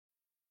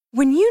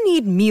When you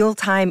need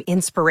mealtime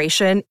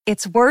inspiration,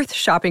 it's worth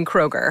shopping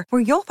Kroger,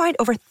 where you'll find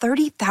over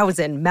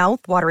 30,000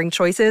 mouth-watering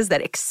choices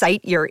that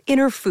excite your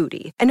inner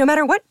foodie. And no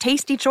matter what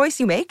tasty choice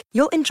you make,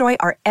 you'll enjoy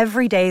our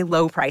everyday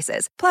low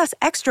prices, plus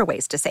extra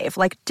ways to save,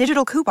 like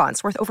digital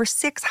coupons worth over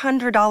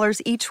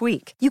 $600 each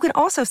week. You can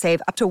also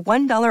save up to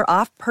 $1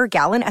 off per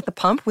gallon at the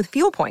pump with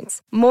fuel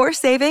points. More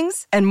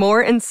savings and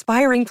more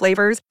inspiring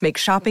flavors make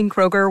shopping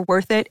Kroger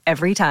worth it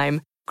every time.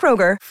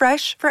 Kroger,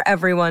 fresh for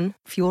everyone.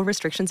 Fuel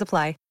restrictions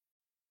apply.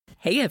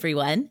 Hey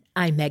everyone,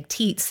 I'm Meg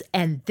Tietz,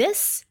 and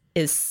this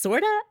is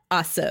Sorta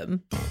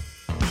Awesome.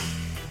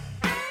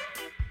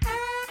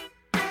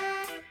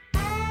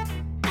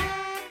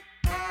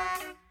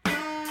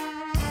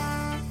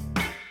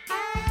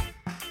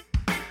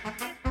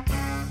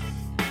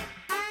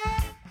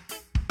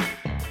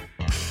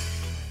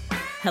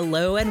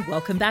 Hello and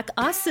welcome back,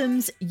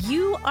 Awesomes.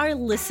 You are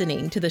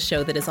listening to the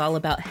show that is all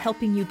about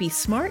helping you be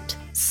smart,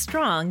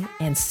 strong,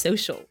 and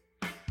social.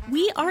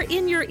 We are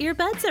in your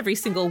earbuds every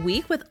single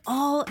week with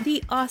all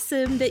the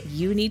awesome that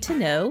you need to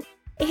know.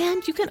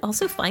 And you can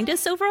also find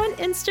us over on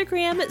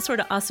Instagram at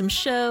Sorta Awesome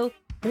Show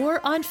or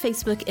on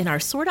Facebook in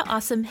our Sorta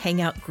Awesome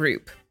Hangout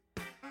group.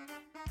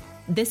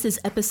 This is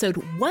episode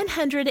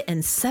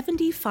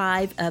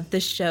 175 of the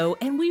show,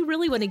 and we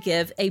really want to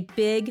give a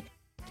big,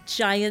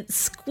 giant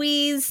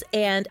squeeze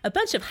and a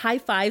bunch of high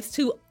fives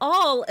to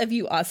all of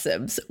you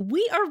awesomes.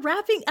 We are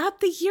wrapping up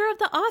the year of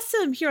the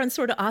awesome here on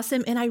Sorta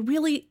Awesome, and I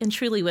really and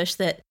truly wish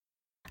that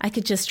I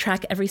could just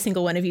track every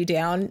single one of you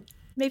down,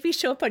 maybe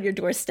show up on your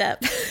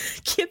doorstep,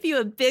 give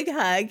you a big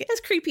hug, as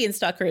creepy and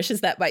stalkerish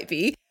as that might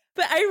be.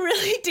 But I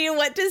really do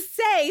want to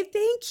say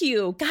thank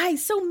you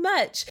guys so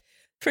much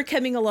for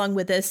coming along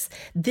with us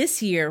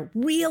this year,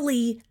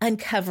 really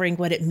uncovering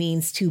what it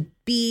means to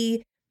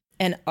be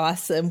an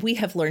awesome. We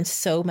have learned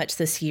so much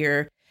this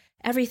year,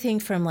 everything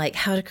from like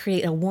how to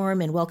create a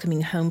warm and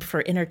welcoming home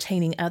for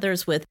entertaining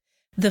others with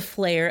the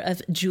flair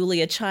of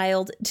Julia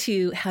Child,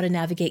 to how to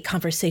navigate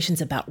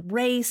conversations about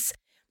race,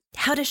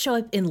 how to show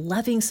up in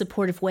loving,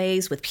 supportive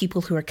ways with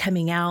people who are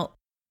coming out.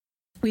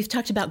 We've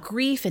talked about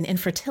grief and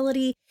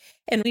infertility,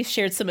 and we've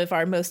shared some of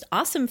our most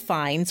awesome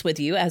finds with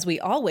you, as we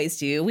always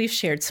do. We've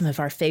shared some of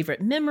our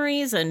favorite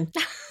memories and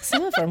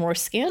some of our more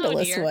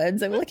scandalous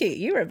ones. I'm looking at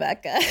you,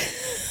 Rebecca.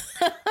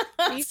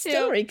 Me too.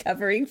 Still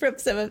recovering from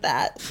some of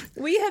that.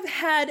 We have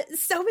had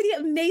so many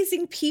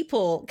amazing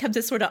people come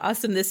to Sorta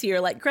Awesome this year,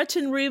 like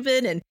Gretchen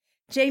Rubin and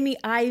Jamie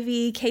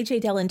Ivey,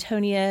 KJ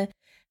Delantonia.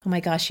 Oh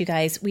my gosh, you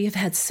guys, we have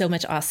had so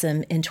much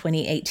awesome in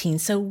 2018.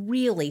 So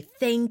really,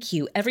 thank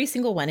you, every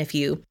single one of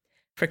you,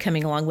 for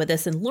coming along with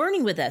us and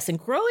learning with us and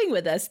growing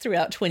with us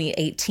throughout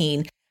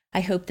 2018.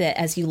 I hope that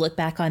as you look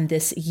back on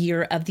this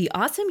year of the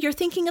awesome, you're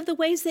thinking of the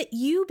ways that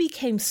you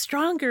became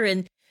stronger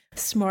and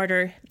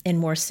smarter and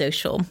more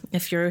social.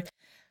 If you're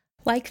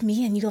like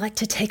me and you like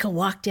to take a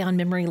walk down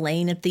memory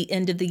lane at the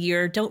end of the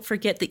year, don't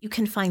forget that you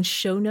can find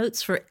show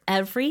notes for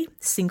every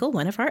single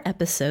one of our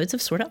episodes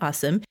of Sorta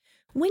Awesome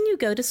when you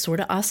go to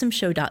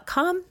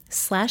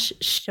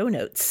sortaawesomeshow.com/show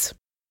notes.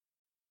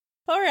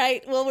 All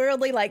right, well, we're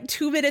only like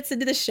 2 minutes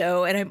into the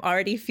show and I'm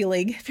already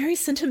feeling very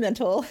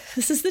sentimental.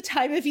 This is the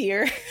time of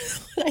year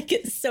when I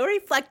get so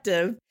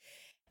reflective.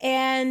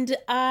 And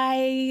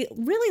I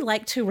really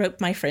like to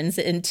rope my friends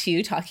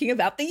into talking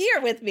about the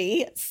year with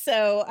me.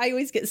 So I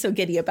always get so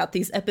giddy about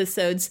these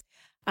episodes.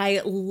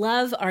 I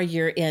love our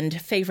year-end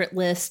favorite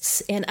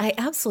lists, and I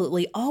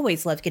absolutely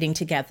always love getting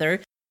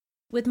together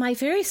with my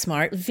very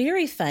smart,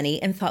 very funny,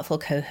 and thoughtful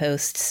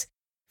co-hosts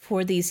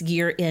for these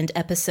year-end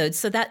episodes.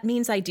 So that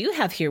means I do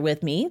have here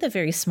with me the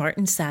very smart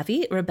and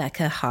savvy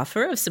Rebecca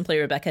Hoffer of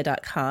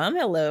simplyrebecca.com.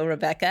 Hello,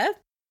 Rebecca.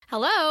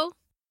 Hello.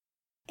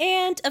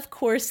 And, of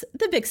course,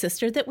 the big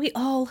sister that we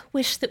all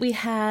wish that we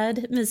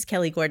had, Ms.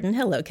 Kelly Gordon.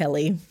 Hello,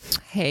 Kelly.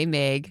 Hey,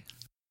 Meg.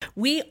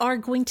 We are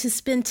going to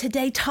spend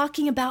today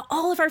talking about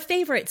all of our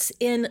favorites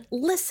in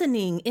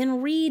listening,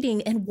 in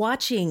reading, and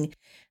watching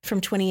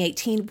from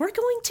 2018. We're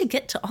going to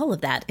get to all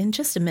of that in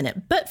just a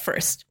minute. But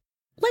first,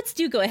 let's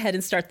go ahead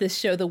and start this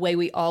show the way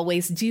we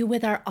always do,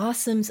 with our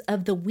awesomes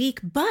of the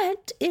week.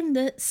 But in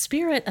the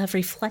spirit of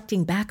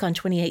reflecting back on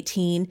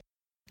 2018,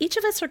 each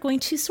of us are going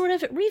to sort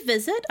of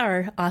revisit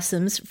our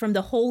awesomes from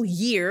the whole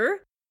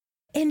year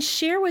and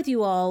share with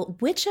you all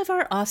which of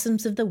our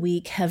awesomes of the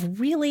week have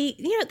really,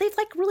 they've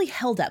like really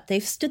held up.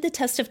 They've stood the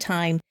test of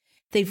time.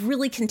 They've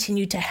really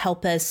continued to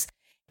help us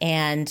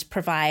and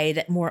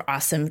provide more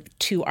awesome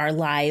to our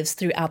lives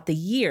throughout the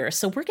year.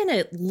 So we're going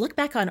to look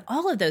back on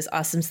all of those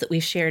awesomes that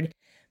we've shared,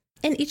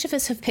 and each of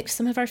us have picked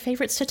some of our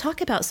favorites to talk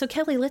about. So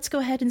Kelly, let's go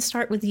ahead and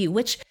start with you.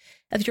 Which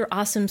of your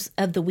awesomes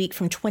of the week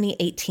from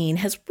 2018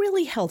 has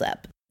really held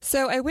up?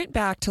 So I went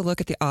back to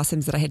look at the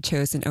awesomes that I had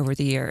chosen over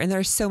the year, and there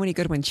are so many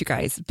good ones, you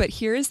guys. But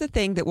here's the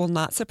thing that will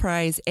not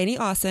surprise any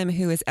awesome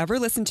who has ever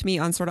listened to me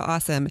on Sorta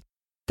Awesome,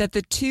 that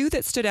the two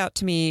that stood out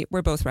to me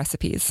were both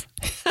recipes.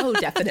 Oh,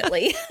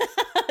 definitely.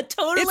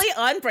 Totally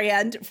on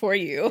brand for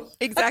you.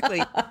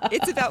 Exactly.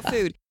 It's about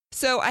food.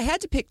 So I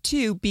had to pick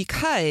two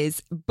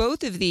because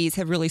both of these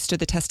have really stood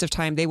the test of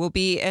time. They will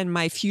be in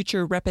my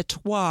future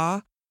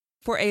repertoire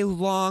for a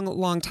long,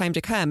 long time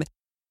to come.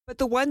 But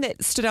the one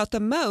that stood out the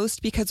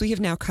most, because we have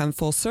now come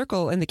full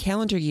circle in the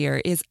calendar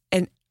year, is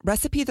a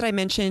recipe that I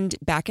mentioned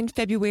back in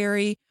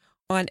February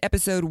on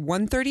episode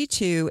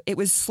 132. It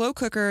was slow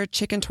cooker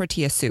chicken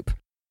tortilla soup.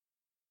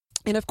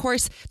 And of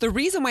course, the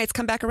reason why it's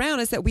come back around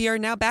is that we are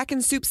now back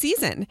in soup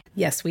season.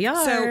 Yes, we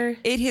are. So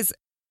it has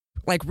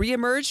like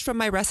reemerged from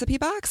my recipe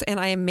box and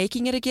I am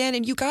making it again.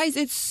 And you guys,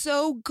 it's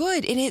so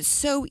good and it's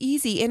so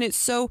easy and it's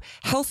so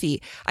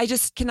healthy. I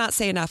just cannot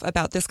say enough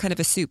about this kind of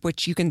a soup,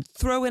 which you can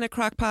throw in a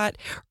crock pot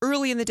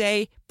early in the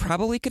day.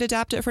 Probably could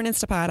adapt it for an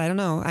Instapot. I don't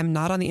know. I'm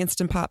not on the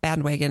Instant Pot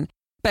bandwagon.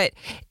 But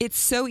it's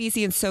so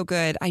easy and so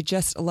good. I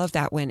just love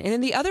that one. And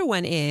then the other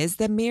one is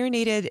the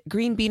marinated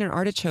green bean and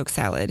artichoke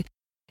salad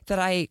that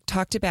I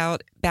talked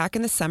about back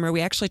in the summer.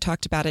 We actually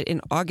talked about it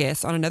in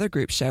August on another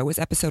group show. It was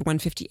episode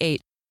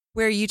 158,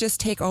 where you just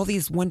take all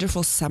these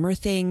wonderful summer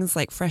things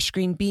like fresh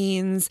green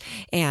beans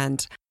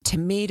and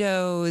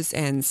tomatoes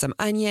and some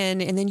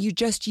onion, and then you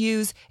just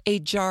use a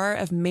jar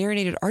of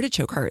marinated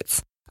artichoke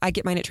hearts. I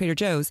get mine at Trader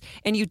Joe's,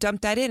 and you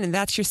dump that in, and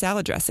that's your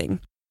salad dressing.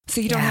 So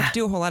you don't have to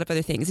do a whole lot of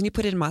other things. And you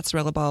put it in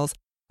mozzarella balls.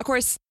 Of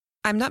course,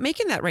 I'm not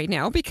making that right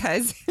now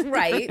because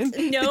right. No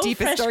the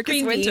deepest, fresh darkest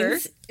green winter.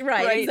 Beans.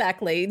 Right,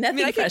 exactly.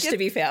 Nothing fresh to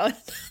be found.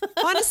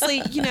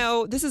 Honestly,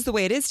 this is the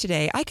way it is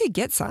today. I could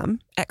get some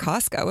at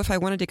Costco if I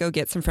wanted to go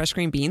get some fresh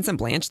green beans and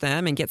blanch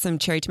them and get some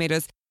cherry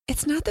tomatoes.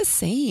 It's not the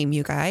same,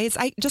 you guys.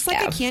 I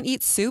can't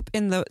eat soup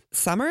in the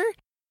summer.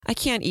 I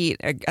can't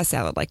eat a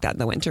salad like that in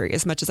the winter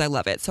as much as I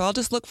love it. So I'll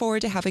just look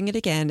forward to having it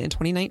again in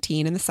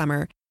 2019 in the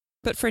summer.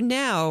 But for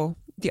now,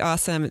 the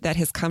awesome that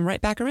has come right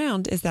back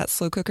around is that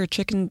slow cooker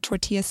chicken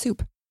tortilla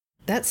soup.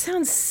 That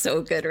sounds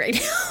so good right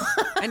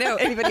now. I know.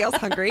 Anybody else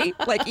hungry?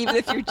 Like, even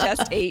if you're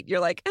just 8, you're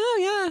like, oh,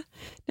 yeah,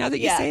 now that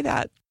you say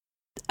that.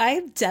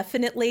 I'm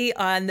definitely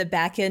on the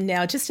back end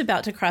now, just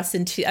about to cross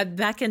into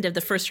back end of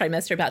the first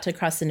trimester, about to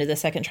cross into the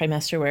second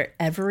trimester where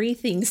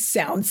everything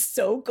sounds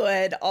so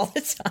good all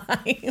the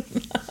time.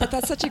 But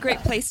that's such a great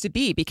place to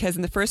be because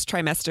in the first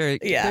trimester,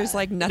 there's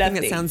like nothing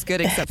that sounds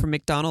good except for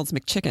McDonald's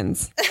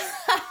McChickens.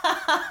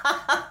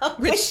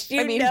 Which,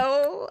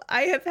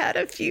 I have had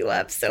a few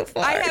up so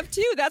far. I have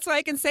too. That's why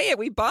I can say it.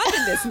 We bonded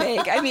this,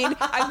 Meg. I mean,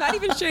 I'm not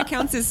even sure it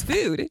counts as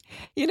food,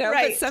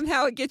 but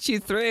somehow it gets you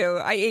through.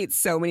 I ate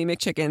so many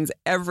McChickens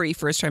every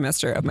first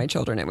trimester of my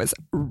children. It was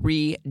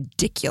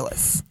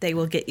ridiculous. They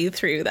will get you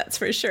through, that's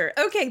for sure.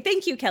 Okay,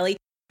 thank you, Kelly.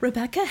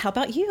 Rebecca, how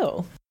about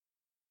you?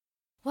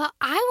 Well,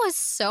 I was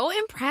so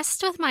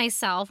impressed with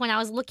myself when I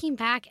was looking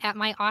back at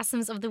my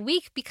Awesomes of the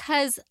Week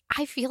because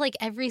I feel like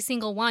every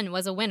single one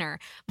was a winner.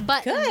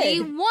 But the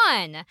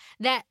one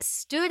that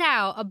stood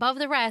out above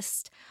the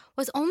rest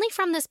was only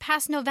from this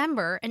past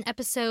November in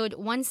episode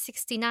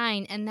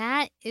 169, and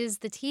that is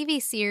the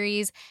TV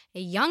series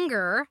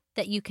Younger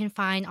that you can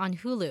find on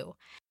Hulu.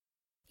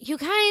 You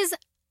guys,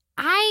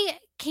 I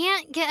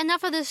can't get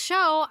enough of this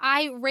show.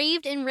 I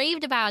raved and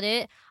raved about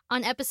it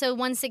on episode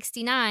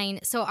 169,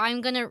 so I'm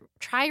going to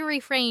try to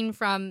refrain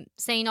from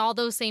saying all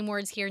those same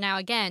words here now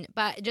again.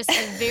 But just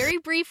a very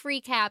brief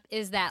recap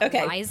is that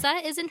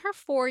Liza is in her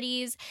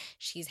 40s.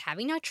 She's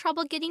having no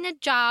trouble getting a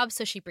job,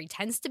 so she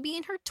pretends to be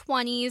in her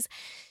 20s.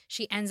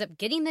 She ends up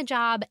getting the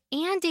job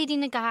and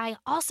dating a guy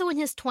also in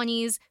his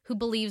 20s who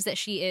believes that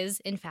she is,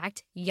 in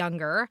fact,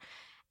 younger.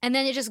 And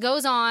then it just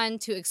goes on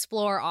to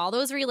explore all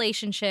those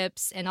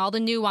relationships and all the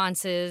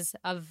nuances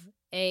of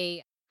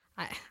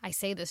I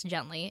say this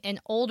gently,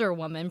 an older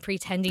woman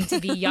pretending to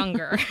be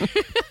younger.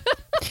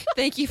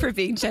 Thank you for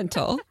being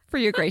gentle, for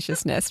your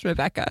graciousness,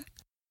 Rebecca.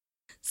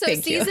 So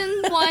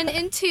season 1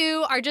 and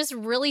 2 are just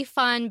really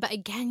fun. But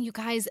again, you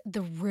guys,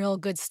 the real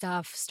good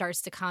stuff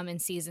starts to come in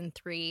season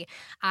 3.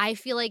 I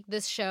feel like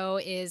this show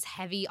is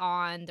heavy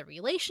on the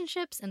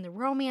relationships and the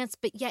romance,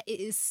 but yet it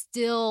is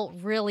still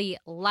really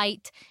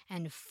light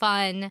and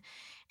fun.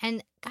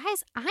 And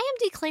guys, I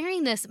am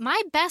declaring this my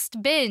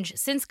best binge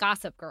since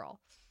Gossip Girl.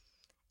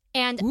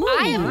 And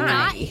I'm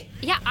not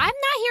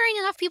hearing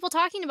enough people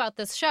talking about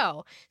this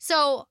show.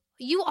 So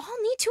you all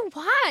need to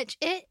watch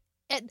it.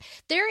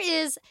 There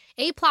is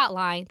a plot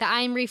line that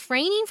I'm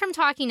refraining from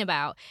talking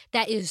about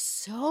that is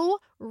so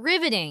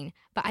riveting,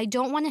 but I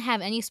don't want to have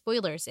any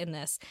spoilers in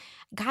this.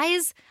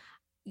 Guys,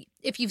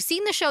 if you've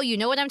seen the show, you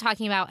know what I'm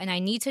talking about, and I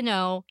need to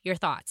know your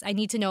thoughts. I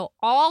need to know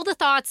all the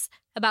thoughts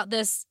about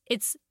this.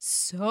 It's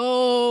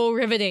so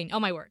riveting. Oh,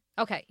 my word.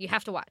 Okay, you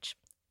have to watch.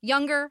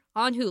 Younger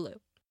on Hulu.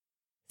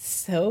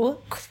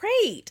 So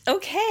great.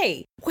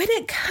 Okay. When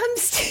it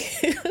comes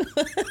to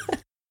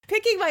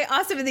picking my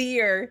Awesome of the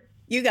Year,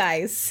 you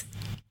guys,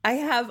 I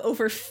have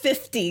over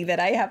 50 that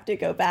I have to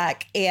go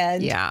back.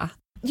 And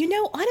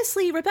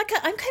honestly, Rebecca,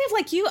 I'm kind of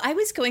like you. I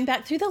was going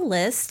back through the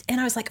list and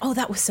I was like, oh,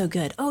 that was so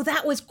good. Oh,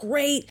 that was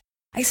great.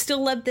 I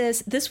still love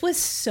this. This was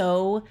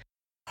so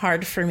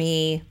hard for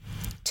me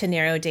to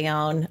narrow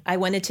down. I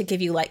wanted to give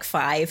you like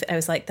 5. I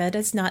was like, that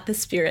is not the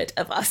spirit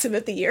of Awesome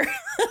of the Year.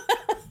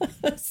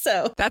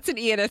 So that's an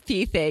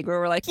ENFP thing where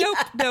we're like,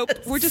 nope,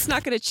 we're just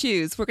not going to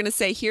choose. We're going to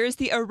say, here's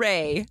the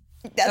array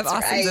of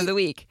Awesomes of the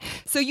Week.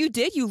 So you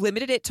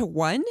limited it to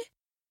 1?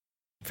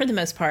 For the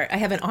most part, I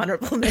have an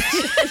honorable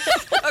mention.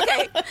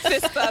 Okay,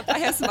 fist bump. I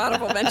have some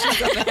honorable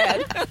mentions on the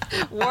head.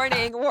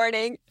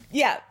 Warning.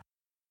 Yeah.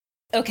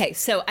 Okay,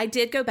 so I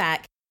did go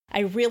back.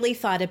 I really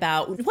thought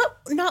about what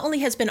not only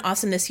has been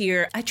awesome this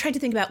year, I tried to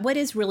think about what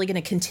is really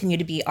going to continue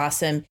to be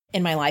awesome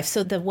in my life.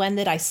 So the one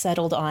that I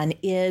settled on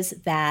is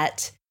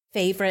that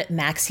favorite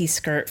maxi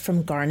skirt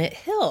from Garnet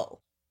Hill.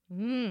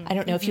 I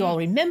don't know if you all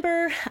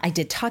remember, I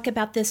did talk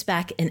about this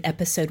back in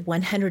episode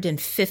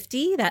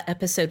 150. That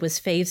episode was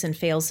Faves and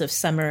Fails of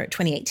Summer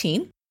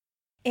 2018.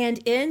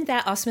 And in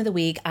that Awesome of the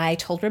Week, I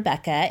told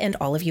Rebecca and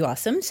all of you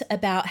awesomes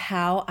about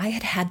how I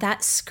had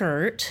that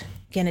skirt.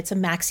 Again, it's a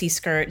maxi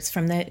skirt. It's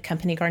from the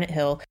company Garnet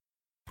Hill.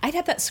 I'd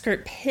had that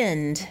skirt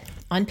pinned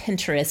on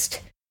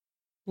Pinterest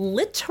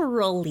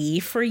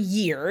literally for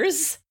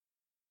years.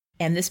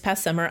 And this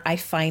past summer, I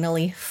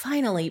finally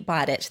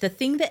bought it. The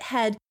thing that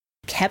had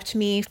kept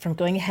me from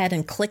going ahead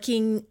and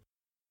clicking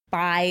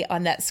buy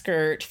on that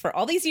skirt for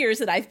all these years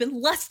that I've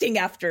been lusting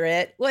after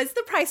it was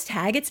the price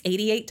tag. It's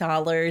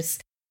 $88.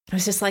 I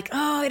was just like,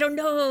 oh, I don't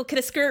know. Could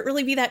a skirt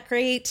really be that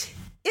great?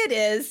 It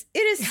is. It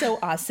is so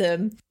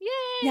awesome.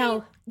 Yay.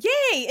 Now,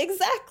 yay,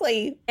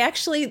 exactly.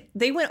 Actually,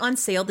 they went on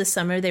sale this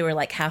summer. They were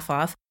like half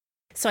off.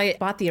 So I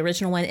bought the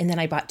original one and then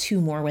I bought 2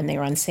 more when they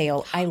were on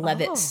sale. I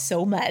love it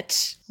so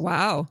much.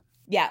 Wow.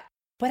 Yeah.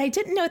 What I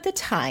didn't know at the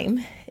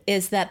time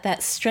is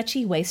that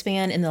stretchy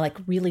waistband and the like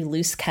really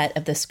loose cut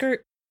of the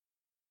skirt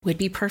would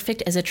be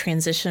perfect as a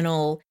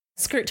transitional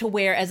skirt to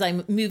wear as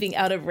I'm moving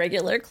out of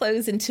regular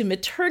clothes into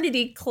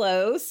maternity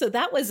clothes. So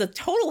that was a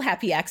total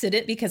happy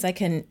accident because I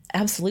can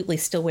absolutely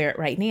still wear it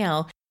right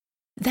now.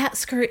 That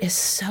skirt is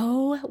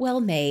so well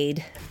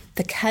made.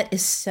 The cut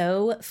is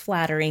so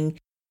flattering.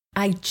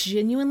 I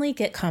genuinely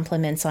get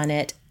compliments on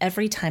it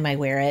every time I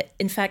wear it.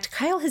 In fact,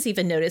 Kyle has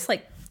even noticed,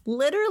 like,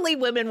 literally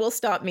women will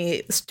stop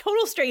me,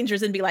 total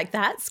strangers, and be like,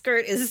 that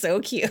skirt is so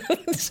cute.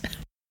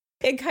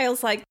 And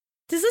Kyle's like,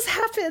 does this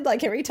happen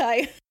like every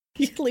time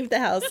you leave the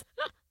house?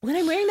 When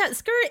I'm wearing that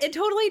skirt, it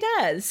totally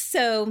does.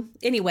 So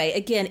anyway,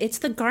 again, it's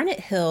the Garnet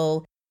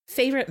Hill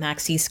favorite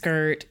maxi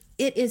skirt.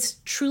 It is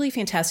truly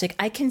fantastic.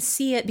 I can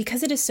see it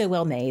because it is so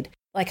well made.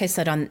 Like I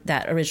said on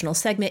that original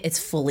segment, it's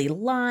fully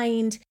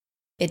lined.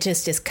 It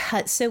just is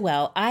cut so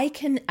well. I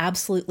can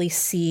absolutely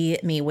see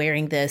me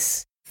wearing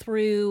this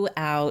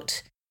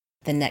throughout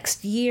the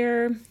next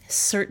year.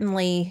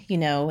 Certainly, you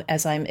know,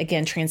 as I'm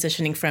again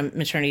transitioning from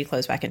maternity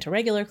clothes back into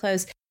regular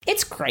clothes.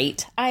 It's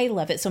great. I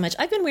love it so much.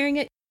 I've been wearing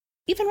it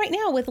even right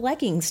now with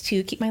leggings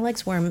to keep my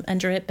legs warm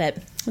under it, but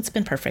it's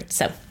been perfect.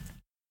 So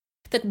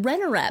the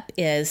runner-up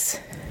is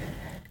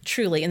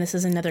truly, and this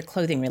is another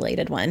clothing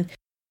related one,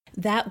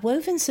 that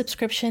woven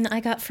subscription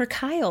I got for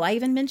Kyle. I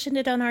even mentioned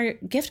it on our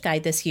gift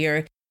guide this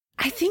year.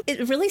 I think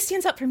it really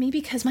stands out for me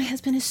because my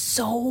husband is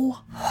so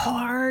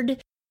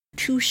hard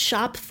to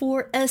shop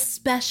for,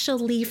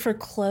 especially for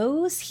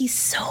clothes. He's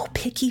so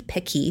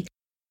picky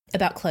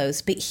about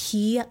clothes, but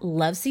he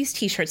loves these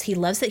t-shirts. He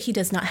loves that he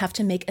does not have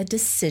to make a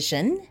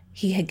decision.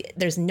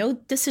 There's no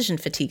decision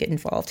fatigue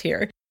involved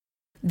here.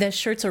 The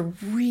shirts are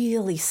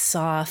really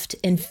soft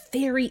and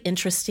very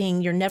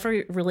interesting. You're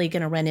never really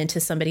going to run into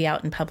somebody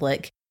out in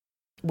public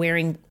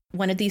wearing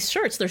one of these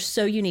shirts. They're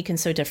so unique and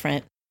so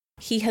different.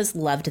 He has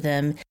loved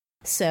them.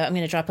 So I'm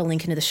going to drop a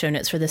link into the show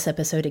notes for this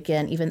episode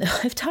again, even though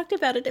I've talked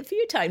about it a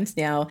few times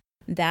now.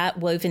 That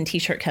woven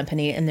t-shirt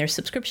company and their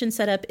subscription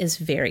setup is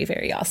very,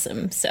 very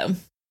awesome. So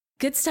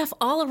good stuff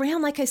all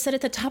around. Like I said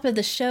at the top of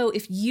the show,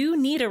 if you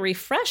need a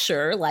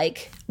refresher,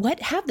 like what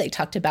have they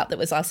talked about that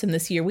was awesome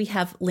this year? We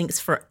have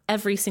links for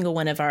every single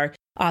one of our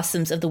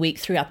awesomes of the week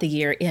throughout the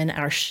year in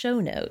our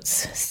show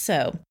notes.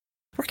 So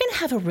we're going to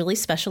have a really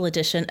special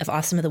edition of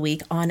Awesome of the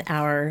Week on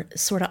our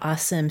Sorta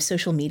Awesome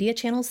social media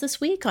channels this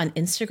week on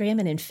Instagram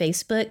and in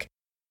Facebook,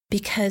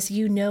 because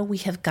you know we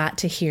have got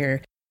to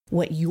hear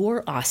what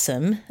your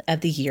awesome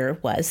of the year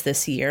was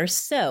this year.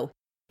 So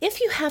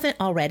if you haven't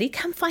already,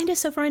 come find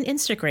us over on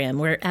Instagram.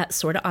 We're at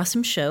Sorta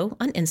Awesome Show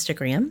on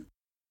Instagram.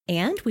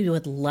 And we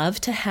would love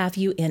to have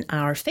you in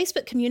our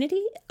Facebook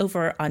community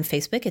over on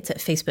Facebook. It's at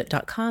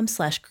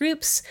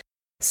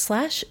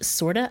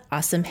facebook.com/groups/Sorta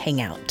Awesome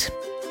Hangout.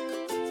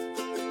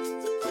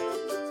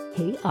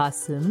 Hey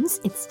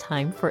Awesomes, it's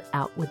time for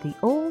Out with the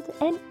Old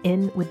and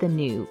In with the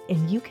New,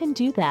 and you can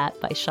do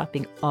that by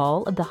shopping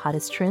all of the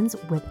hottest trends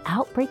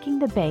without breaking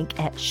the bank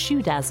at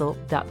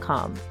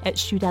ShoeDazzle.com. At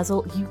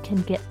ShoeDazzle, you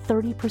can get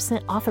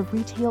 30% off of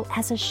retail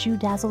as a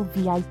ShoeDazzle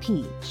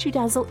VIP.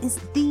 ShoeDazzle is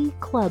the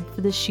club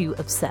for the shoe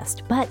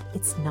obsessed, but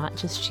it's not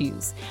just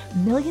shoes.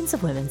 Millions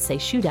of women say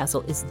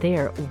ShoeDazzle is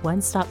their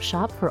one-stop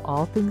shop for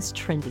all things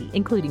trendy,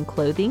 including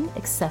clothing,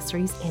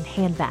 accessories, and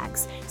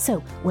handbags. So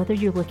whether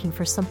you're looking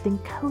for something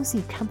cozy,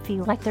 comfy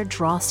like their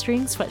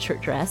drawstring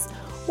sweatshirt dress,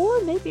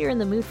 or maybe you're in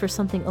the mood for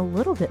something a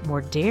little bit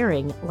more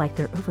daring like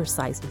their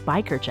oversized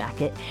biker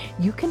jacket,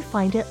 you can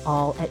find it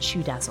all at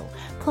ShoeDazzle.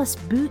 Plus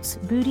boots,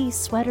 booties,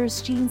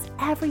 sweaters, jeans,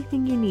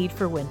 everything you need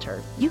for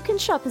winter. You can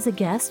shop as a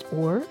guest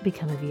or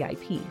become a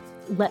VIP.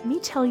 let me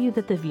tell you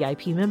that the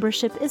VIP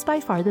membership is by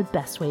far the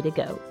best way to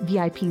go.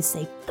 VIPs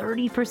save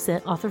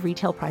 30% off of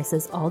retail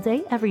prices all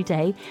day, every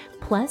day.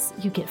 Plus,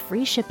 you get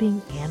free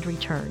shipping and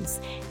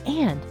returns.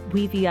 And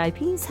we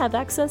VIPs have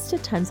access to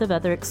tons of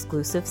other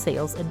exclusive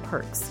sales and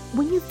perks.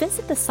 When you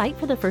visit the site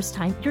for the first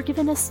time, you're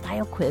given a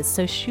style quiz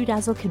so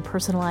ShoeDazzle can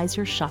personalize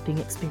your shopping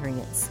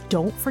experience.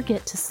 Don't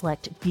forget to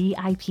select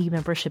VIP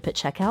membership at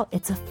checkout.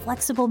 It's a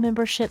flexible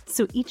membership,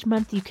 so each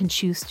month you can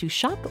choose to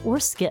shop or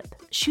skip.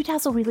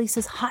 ShoeDazzle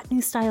releases hot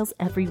new styles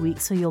every week,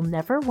 so you'll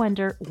never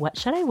wonder, what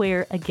should I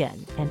wear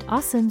again? And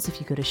awesomes, if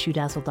you go to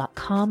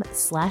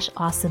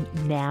ShoeDazzle.com/awesome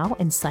now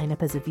and sign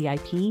up as a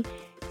VIP,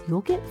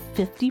 you'll get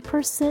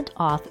 50%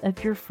 off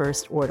of your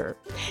first order.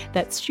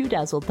 That's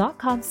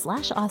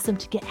ShoeDazzle.com/awesome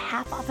to get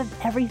half off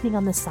of everything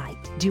on the site.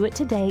 Do it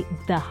today.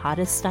 The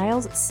hottest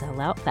styles sell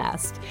out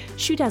fast.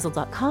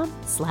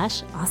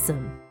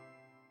 ShoeDazzle.com/awesome.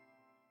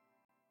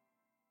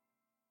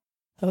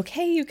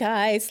 Okay, you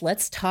guys,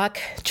 let's talk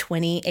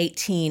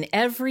 2018.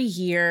 Every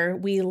year,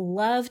 we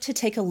love to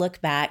take a look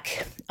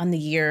back on the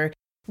year,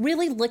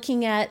 really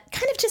looking at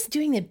kind of just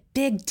doing a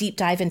big deep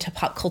dive into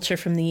pop culture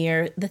from the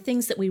year, the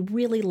things that we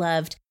really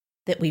loved,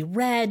 that we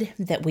read,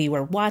 that we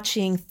were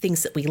watching,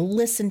 things that we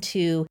listened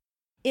to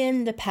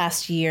in the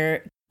past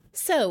year.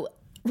 So,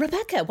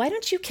 Rebecca, why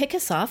don't you kick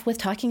us off with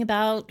talking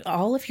about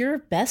all of your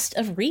best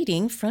of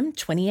reading from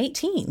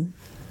 2018?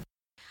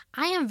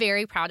 I am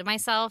very proud of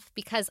myself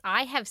because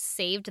I have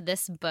saved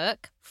this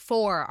book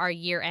for our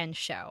year-end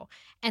show.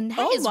 And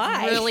that is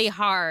really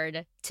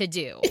hard to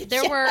do.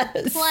 There were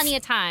plenty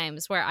of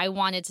times where I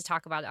wanted to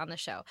talk about it on the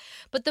show.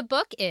 But the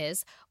book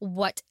is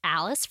What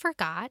Alice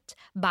Forgot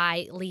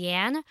by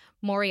Liane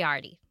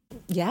Moriarty.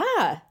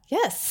 Yeah,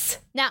 yes.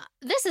 Now,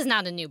 this is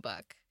not a new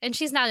book, and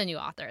she's not a new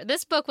author.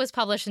 This book was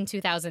published in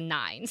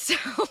 2009, so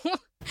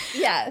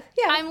yeah.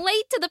 I'm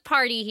late to the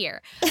party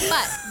here.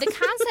 But the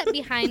concept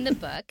behind the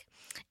book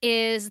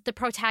is the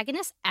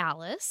protagonist,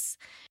 Alice.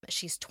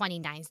 She's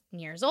 29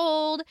 years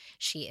old.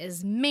 She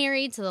is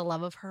married to the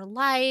love of her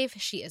life.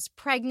 She is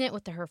pregnant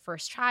with her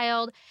first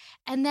child.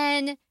 And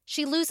then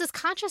she loses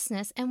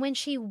consciousness. And when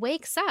she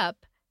wakes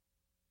up,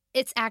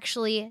 it's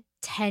actually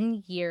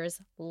 10 years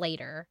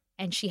later.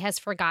 And she has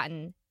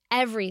forgotten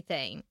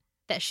everything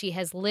that she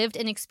has lived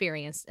and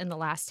experienced in the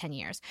last 10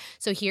 years.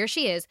 So here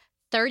she is,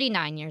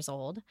 39 years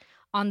old,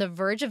 on the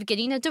verge of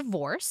getting a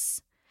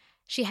divorce.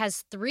 She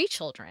has 3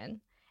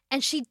 children.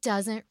 And she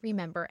doesn't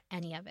remember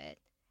any of it.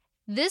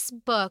 This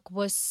book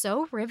was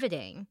so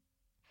riveting.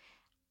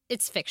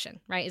 It's fiction,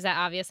 right? Is that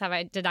obvious?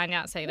 Did I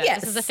not say that?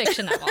 Yes. This is a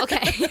fiction novel.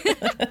 Okay.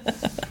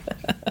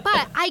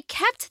 But I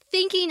kept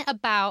thinking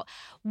about,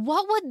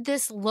 what would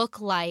this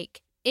look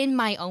like in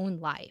my own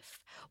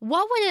life?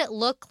 What would it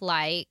look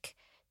like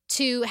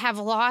to have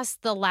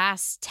lost the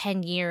last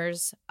 10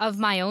 years of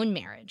my own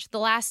marriage, the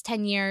last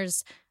 10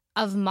 years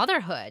of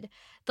motherhood,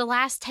 the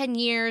last 10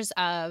 years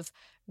of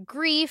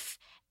grief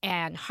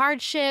and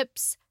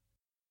hardships,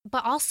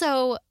 but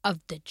also of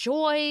the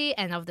joy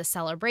and of the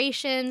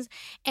celebrations?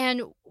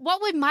 And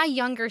what would my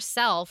younger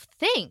self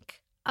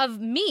think of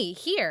me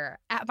here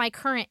at my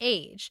current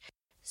age?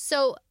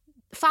 So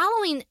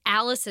following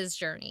Alice's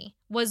journey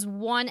was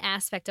one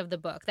aspect of the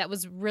book that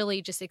was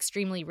really just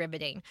extremely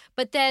riveting.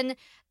 But then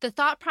the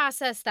thought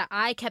process that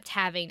I kept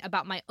having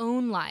about my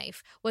own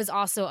life was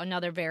also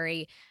another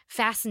very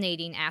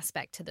fascinating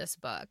aspect to this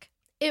book.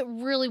 It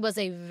really was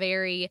a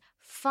very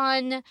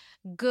fun,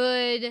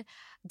 good,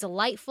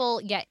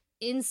 delightful, yet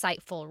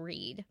insightful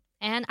read.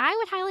 And I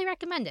would highly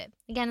recommend it.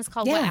 Again, it's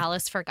called What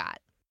Alice Forgot.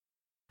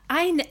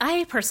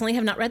 I personally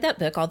have not read that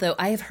book, although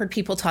I have heard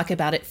people talk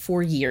about it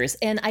for years.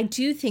 And I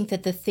do think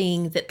that the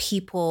thing that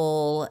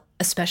people,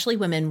 especially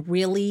women,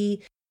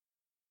 really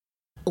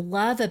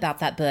love about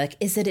that book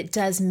is that it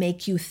does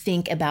make you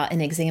think about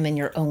and examine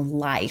your own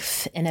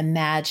life and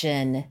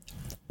imagine,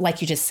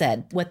 like you just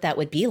said, what that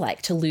would be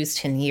like to lose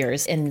 10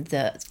 years and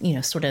the,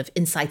 sort of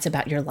insights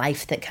about your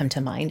life that come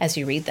to mind as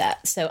you read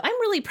that. So I'm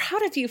really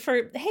proud of you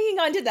for hanging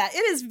on to that.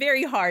 It is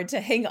very hard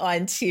to hang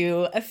on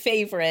to a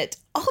favorite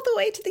all the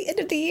way to the end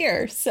of the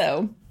year.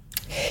 So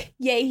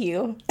yay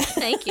you.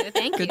 Thank you.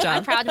 Thank you. Good job.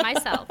 I'm proud of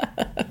myself.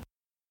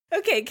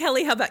 Okay,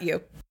 Kelly, how about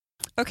you?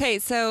 Okay,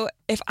 so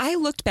if I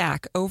looked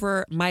back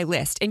over my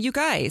list, and you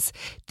guys,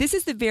 this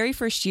is the very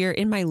first year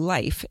in my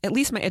life, at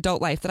least my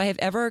adult life, that I have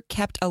ever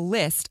kept a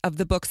list of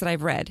the books that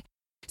I've read.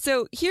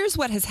 So here's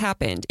what has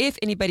happened, if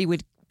anybody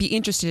would be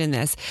interested in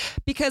this,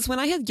 because when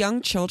I had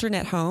young children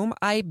at home,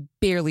 I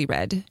barely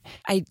read.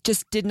 I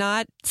just did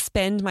not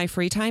spend my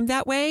free time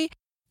that way.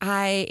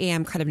 I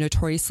am kind of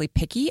notoriously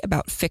picky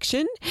about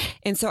fiction,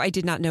 and so I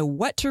did not know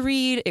what to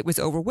read. It was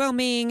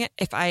overwhelming.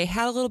 If I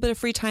had a little bit of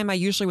free time, I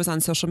usually was on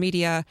social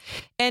media.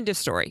 End of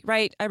story,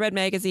 right? I read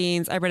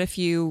magazines. I read a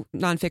few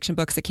nonfiction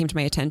books that came to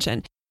my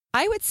attention.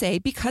 I would say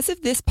because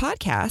of this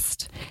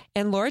podcast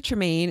and Laura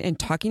Tremaine and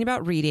talking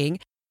about reading,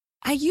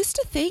 I used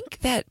to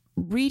think that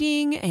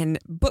reading and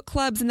book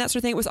clubs and that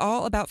sort of thing was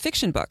all about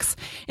fiction books.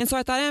 And so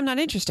I thought, I'm not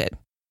interested.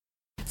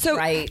 So,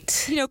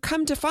 right.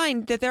 Come to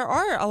find that there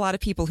are a lot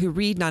of people who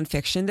read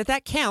nonfiction,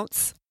 that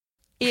counts.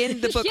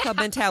 in the book club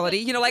mentality.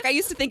 You know, like I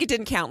used to think it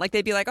didn't count. Like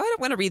they'd be like, oh, I don't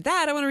want to read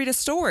that. I want to read a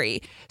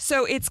story.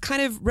 So it's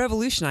kind of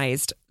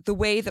revolutionized the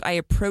way that I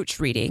approach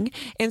reading.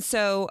 And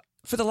so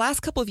for the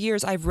last couple of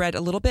years, I've read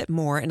a little bit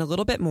more and a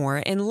little bit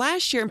more. And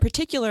last year in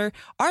particular,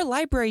 our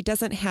library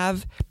doesn't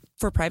have,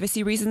 for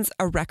privacy reasons,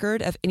 a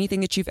record of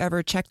anything that you've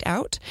ever checked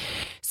out.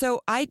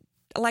 So I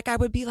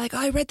would be like, oh,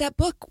 I read that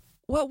book.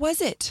 What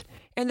was it?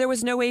 And there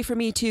was no way for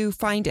me to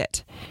find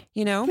it,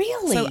 you know?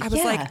 Really? So I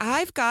was like,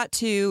 I've got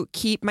to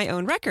keep my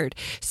own record.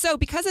 So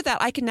because of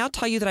that, I can now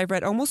tell you that I've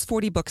read almost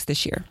 40 books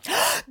this year.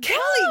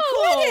 Kelly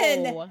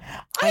Quinnan,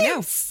 I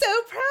am so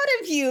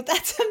proud of you.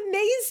 That's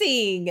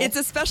amazing. It's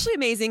especially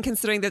amazing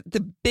considering that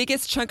the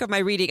biggest chunk of my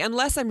reading,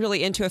 unless I'm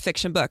really into a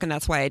fiction book, and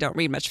that's why I don't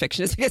read much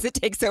fiction, is because it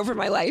takes over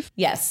my life.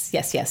 Yes.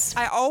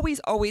 I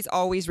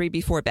always read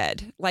before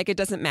bed. Like it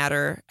doesn't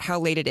matter how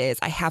late it is.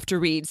 I have to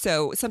read.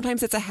 So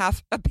sometimes it's a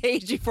half a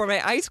page before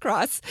my eyes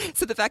cross.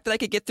 So the fact that I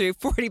could get through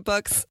 40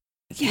 books,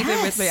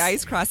 even with my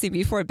eyes crossing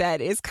before bed,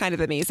 is kind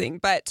of amazing.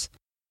 But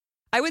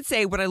I would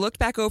say when I looked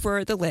back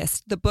over the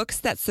list, the books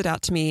that stood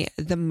out to me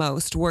the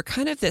most were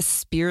kind of this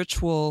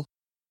spiritual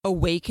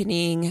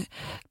awakening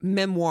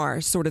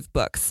memoir sort of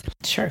books.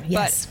 Sure,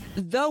 yes.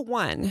 But the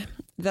one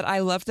that I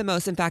loved the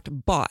most, in fact,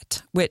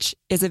 bought, which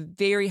is a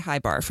very high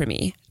bar for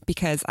me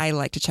because I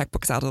like to check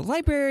books out of the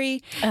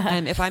library.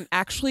 If I'm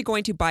actually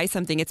going to buy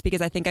something, it's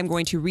because I think I'm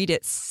going to read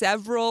it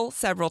several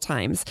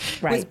times.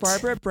 Right. Was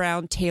Barbara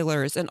Brown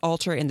Taylor's An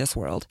Altar in This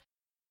World.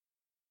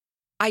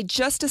 I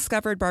just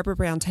discovered Barbara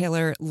Brown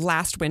Taylor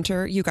last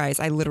winter. You guys,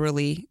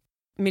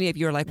 many of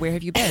you are like, where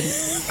have you been?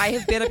 I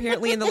have been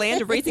apparently in the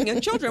land of raising young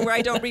children where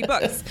I don't read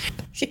books.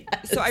 Yes.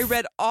 So I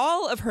read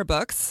all of her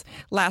books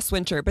last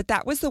winter, but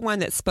that was the one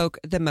that spoke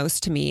the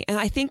most to me. And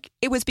I think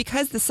it was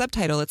because the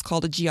subtitle, it's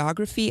called A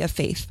Geography of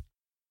Faith.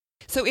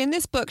 So in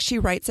this book, she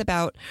writes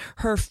about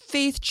her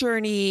faith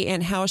journey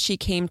and how she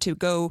came to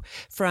go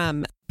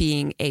from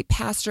being a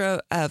pastor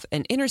of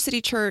an inner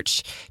city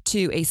church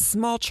to a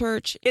small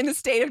church in the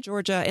state of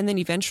Georgia. And then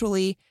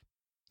eventually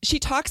she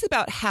talks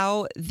about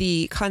how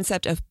the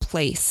concept of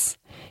place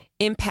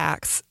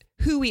impacts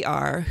who we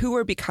are, who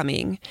we're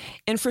becoming,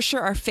 and for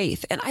sure our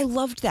faith. And I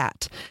loved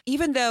that.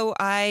 Even though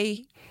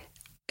I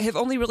have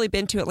only really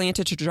been to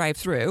Atlanta to drive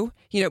through,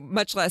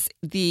 much less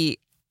the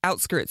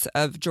outskirts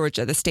of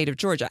Georgia, the state of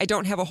Georgia, I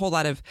don't have a whole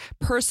lot of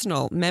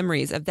personal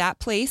memories of that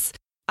place.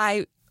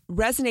 I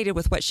resonated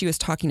with what she was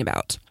talking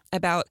about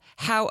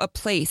how a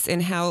place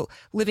and how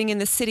living in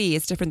the city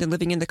is different than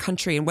living in the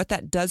country and what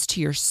that does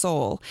to your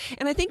soul.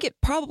 And I think it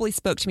probably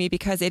spoke to me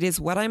because it is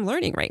what I'm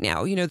learning right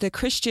now. The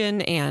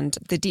Christian and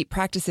the deep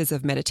practices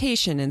of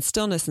meditation and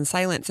stillness and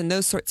silence and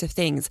those sorts of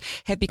things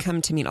have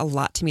become to mean a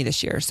lot to me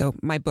this year. So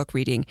my book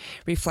reading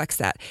reflects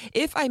that.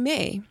 If I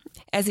may,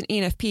 as an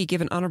ENFP,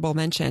 give an honorable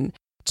mention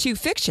to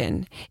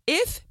fiction.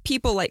 If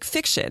people like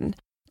fiction,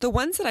 the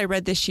ones that I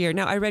read this year,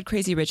 now I read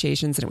Crazy Rich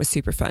Asians and it was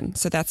super fun.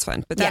 So that's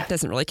fun, but that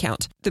doesn't really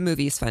count. The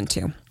movie is fun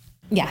too.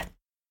 Yeah.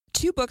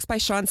 2 books by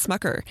Sean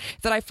Smucker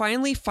that I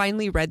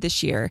finally read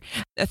this year.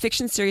 A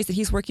fiction series that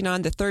he's working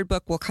on. The 3rd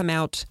book will come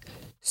out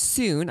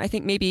soon. I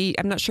think maybe,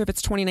 I'm not sure if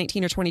it's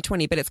 2019 or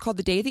 2020, but it's called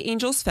The Day the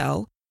Angels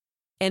Fell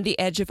and The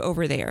Edge of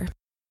Over There.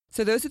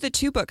 So those are the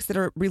 2 books that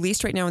are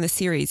released right now in the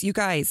series. You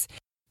guys,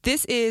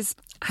 this is,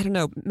 I don't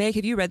know, Meg,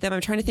 have you read them?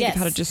 I'm trying to think of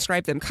how to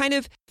describe them. Kind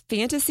of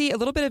fantasy, a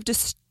little bit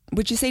of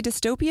would you say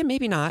dystopian?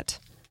 Maybe not.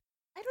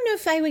 I don't know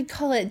if I would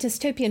call it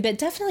dystopian, but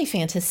definitely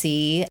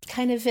fantasy,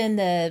 kind of in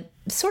the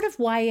sort of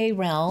YA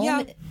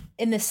realm,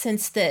 in the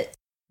sense that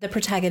the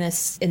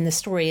protagonist in the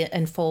story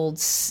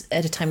unfolds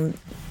at a time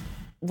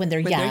when they're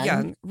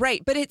young.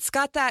 Right. But it's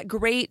got that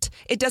great,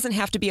 it doesn't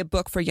have to be a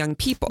book for young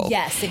people.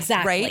 Yes,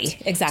 exactly.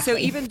 Right? Exactly. So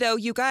even though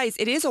you guys,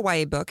 it is a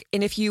YA book,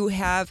 and if you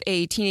have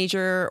a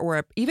teenager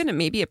or even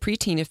maybe a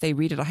preteen, if they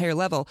read at a higher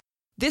level,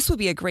 this will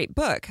be a great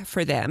book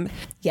for them.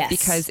 Yes.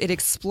 Because it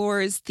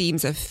explores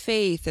themes of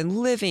faith and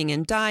living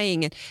and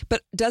dying,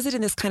 but does it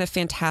in this kind of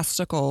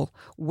fantastical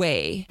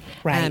way.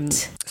 Right.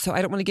 So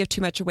I don't want to give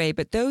too much away,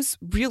 but those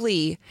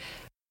really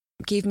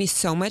gave me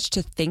so much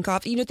to think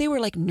of. They were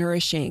like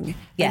nourishing,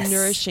 a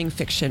nourishing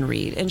fiction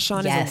read. And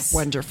Sean is a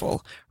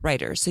wonderful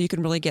writer, so you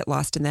can really get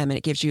lost in them, and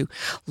it gives you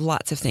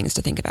lots of things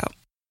to think about.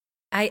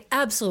 I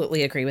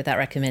absolutely agree with that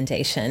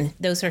recommendation.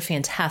 Those are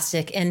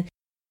fantastic. And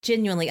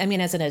genuinely, I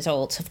mean, as an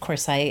adult, of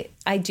course, I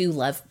do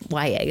love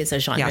YA as a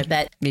genre,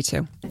 but me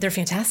too. They're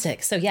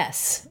fantastic. So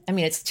yes, I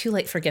mean, it's too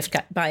late for gift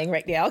buying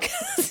right now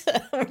because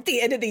we're at the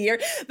end of the year.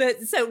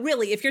 But so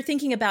really, if you're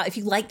thinking about, if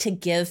you like to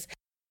give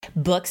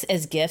books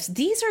as gifts,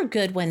 these are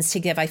good ones to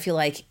give, I feel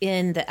like,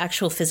 in the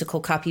actual physical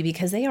copy,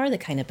 because they are the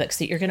kind of books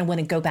that you're going to want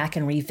to go back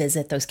and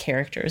revisit those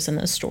characters and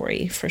the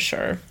story for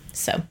sure.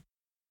 So,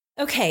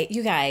 okay,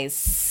 you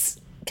guys,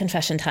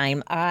 confession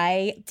time.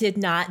 I did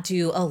not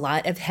do a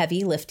lot of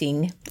heavy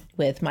lifting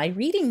with my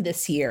reading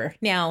this year.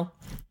 Now,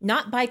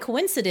 not by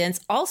coincidence,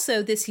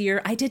 also this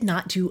year, I did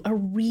not do a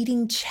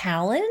reading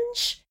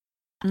challenge.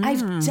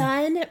 I've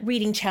done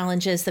reading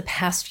challenges the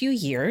past few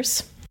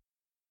years.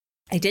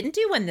 I didn't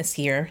do one this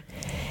year.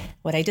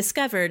 what I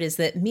discovered is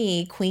that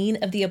me, queen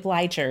of the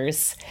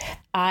obligers,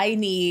 I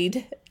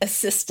need a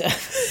system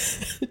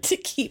to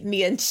keep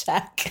me in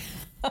check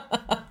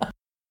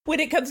when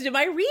it comes to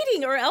my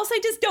reading, or else I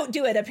just don't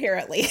do it,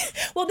 apparently.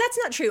 Well, that's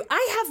not true.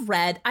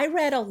 I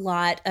read a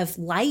lot of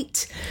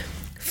light,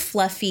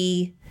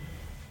 fluffy,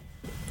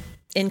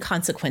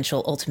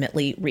 inconsequential,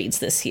 ultimately, reads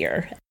this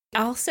year.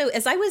 Also,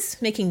 as I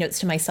was making notes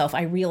to myself,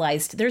 I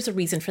realized there's a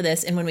reason for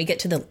this. And when we get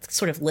to the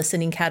sort of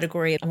listening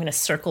category, I'm going to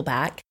circle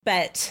back.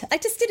 But I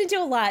just didn't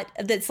do a lot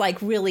that's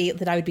like really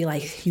that I would be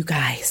like, you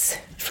guys,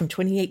 from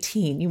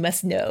 2018, you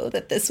must know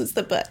that this was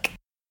the book.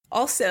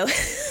 Also,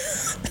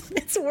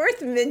 it's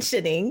worth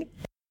mentioning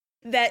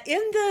that in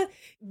the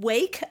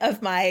wake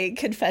of my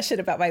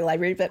confession about my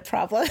library book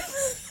problem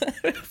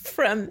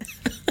from,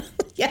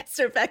 yes,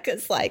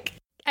 Rebecca's like,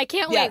 I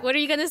can't wait. What are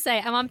you going to say?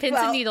 I'm on pins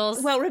and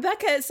needles. Well,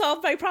 Rebecca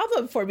solved my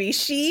problem for me.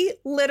 She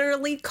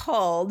literally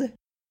called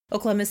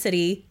Oklahoma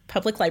City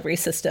Public Library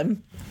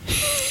System,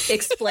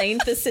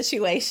 explained the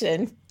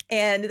situation,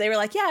 and they were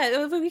like,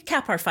 yeah, we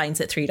cap our fines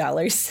at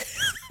 $3.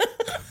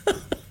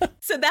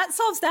 So that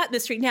solves that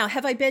mystery. Now,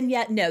 have I been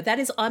yet? No, that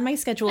is on my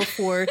schedule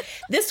for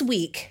this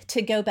week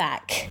to go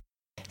back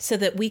so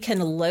that we can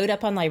load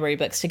up on library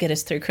books to get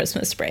us through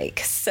Christmas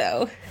break.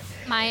 So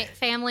my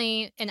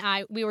family and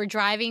I, we were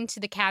driving to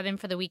the cabin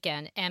for the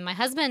weekend, and my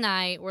husband and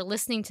I were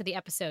listening to the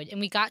episode, and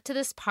we got to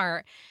this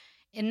part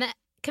in the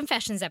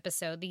Confessions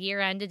episode, the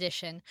year-end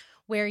edition,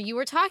 where you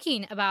were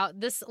talking about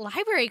this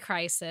library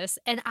crisis,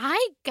 and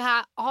I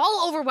got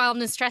all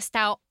overwhelmed and stressed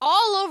out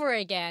all over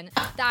again.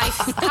 I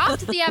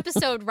stopped the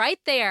episode right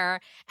there,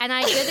 and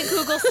I did a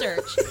Google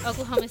search,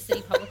 Oklahoma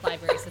City Public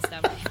Library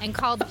System, and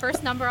called the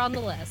first number on the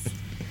list.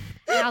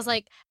 And I was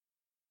like,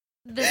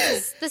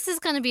 This is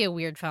going to be a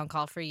weird phone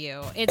call for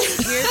you.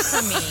 It's weird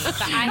for me,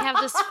 but I have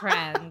this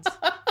friend.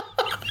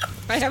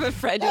 I have a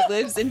friend who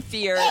lives in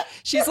fear.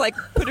 She's like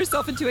put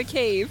herself into a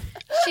cave.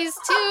 She's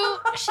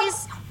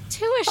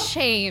too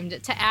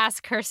ashamed to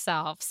ask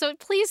herself. So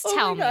please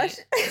tell me,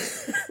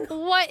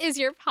 what is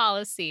your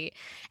policy?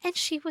 And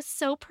she was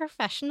so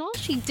professional.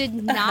 She did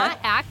not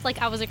act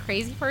like I was a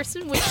crazy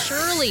person, which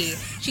surely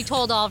she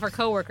told all of her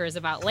coworkers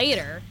about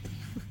later.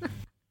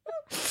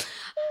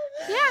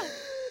 Yeah.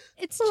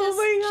 It's just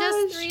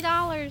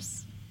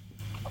 $3.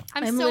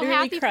 I'm so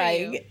happy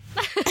crying.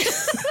 For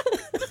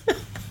you.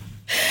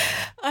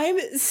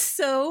 I'm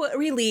so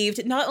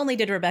relieved. Not only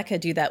did Rebecca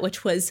do that,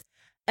 which was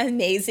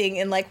amazing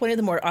and like one of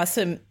the more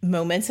awesome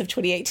moments of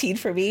 2018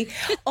 for me.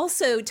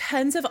 Also,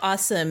 tons of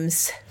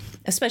awesomes,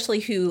 especially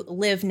who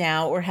live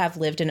now or have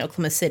lived in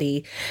Oklahoma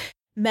City,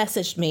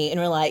 messaged me and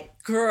were like,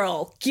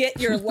 girl,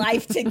 get your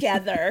life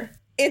together.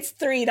 It's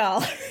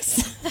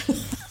 $3.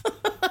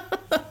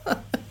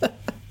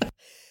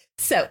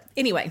 So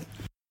anyway,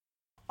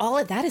 all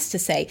of that is to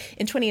say,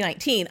 in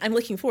 2019, I'm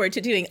looking forward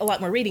to doing a lot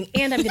more reading,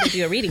 and I'm going to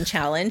do a reading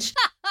challenge.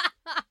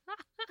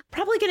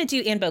 Probably going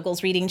to do Anne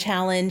Vogel's reading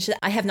challenge.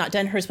 I have not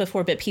done hers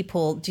before, but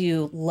people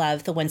do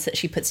love the ones that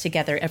she puts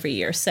together every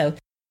year. So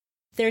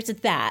there's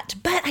that.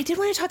 But I did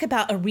want to talk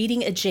about a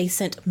reading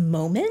adjacent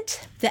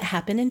moment that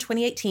happened in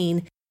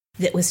 2018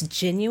 that was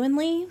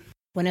genuinely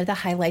one of the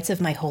highlights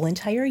of my whole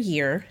entire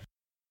year.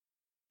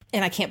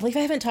 And I can't believe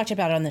I haven't talked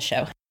about it on the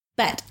show.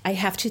 But I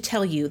have to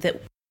tell you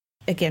that,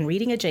 again,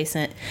 reading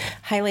adjacent,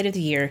 highlight of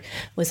the year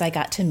was I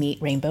got to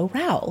meet Rainbow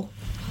Rowell.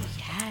 Oh,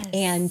 yes.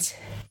 And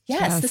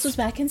yes, this was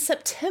back in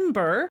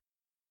September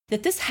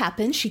that this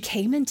happened. She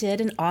came and did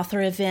an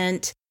author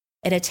event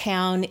at a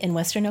town in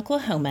western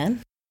Oklahoma.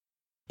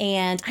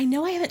 And I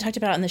know I haven't talked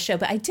about it on the show,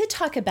 but I did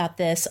talk about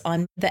this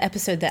on the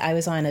episode that I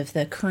was on of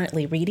the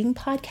Currently Reading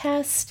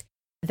podcast.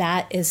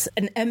 That is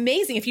an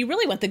amazing, if you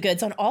really want the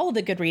goods on all of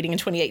the good reading in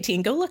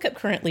 2018, go look up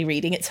Currently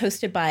Reading. It's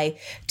hosted by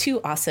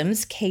two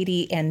awesomes,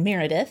 Katie and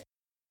Meredith.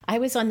 I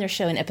was on their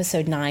show in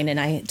episode 9 and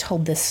I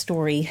told this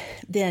story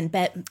then.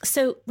 But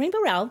so Rainbow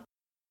Rowell,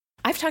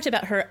 I've talked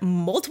about her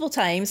multiple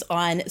times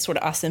on Sort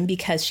of Awesome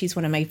because she's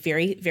one of my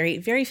very, very,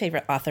 very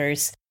favorite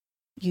authors.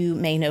 You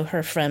may know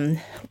her from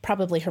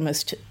probably her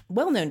most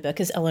well-known book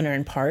is Eleanor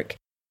and Park.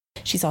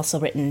 She's also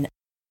written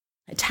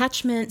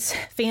Attachments,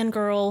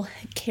 Fangirl,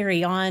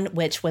 Carry On,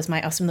 which was my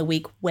Awesome of the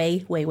Week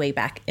way, way, way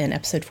back in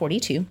episode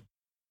 42.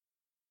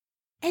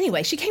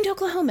 Anyway, she came to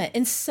Oklahoma.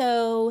 And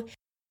so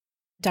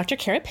Dr.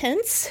 Kara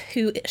Pence,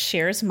 who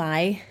shares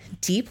my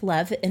deep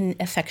love and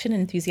affection and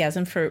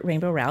enthusiasm for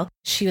Rainbow Rowell,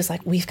 she was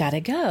like, we've got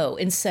to go.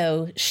 And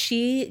so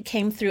she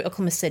came through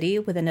Oklahoma City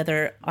with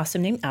another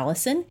awesome named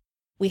Allison.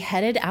 We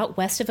headed out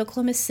west of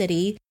Oklahoma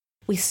City.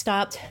 We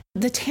stopped.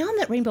 The town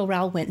that Rainbow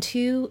Rowell went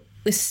to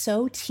was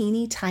so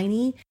teeny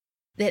tiny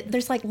that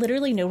there's like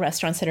literally no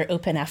restaurants that are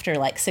open after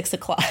like 6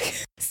 o'clock.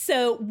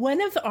 So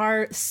one of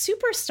our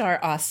superstar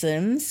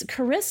awesomes,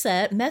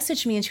 Carissa,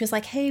 messaged me and she was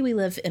like, hey, we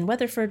live in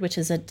Weatherford, which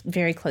is a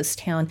very close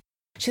town.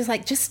 She's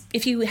like, just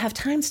if you have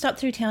time, stop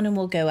through town and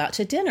we'll go out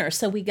to dinner.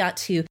 So we got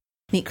to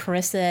meet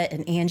Carissa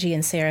and Angie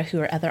and Sarah, who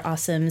are other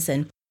awesomes,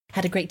 and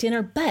had a great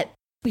dinner. But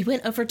we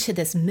went over to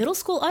this middle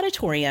school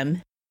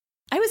auditorium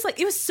I was like,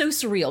 it was so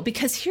surreal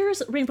because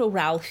here's Rainbow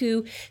Rowell,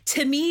 who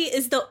to me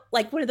is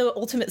one of the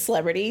ultimate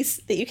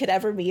celebrities that you could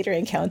ever meet or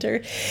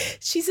encounter.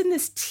 She's in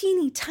this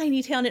teeny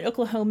tiny town in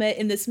Oklahoma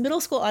in this middle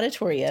school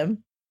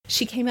auditorium.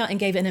 She came out and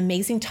gave an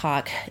amazing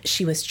talk.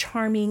 She was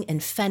charming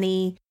and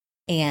funny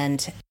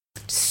and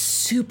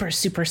super,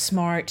 super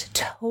smart,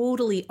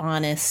 totally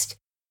honest,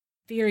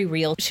 very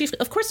real. She,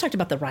 of course, talked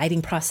about the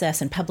writing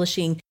process and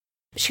publishing.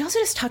 She also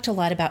just talked a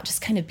lot about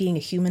just kind of being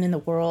a human in the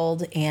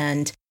world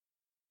and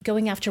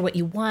going after what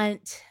you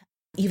want,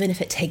 even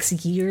if it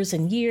takes years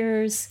and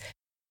years,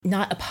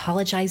 not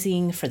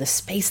apologizing for the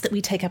space that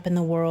we take up in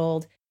the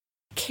world.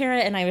 Kara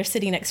and I were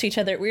sitting next to each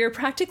other. We were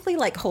practically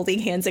like holding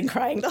hands and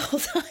crying the whole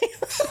time.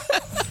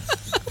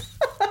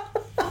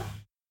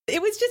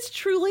 It was just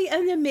truly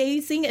an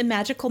amazing and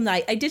magical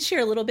night. I did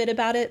share a little bit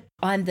about it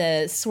on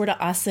the Sorta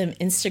Awesome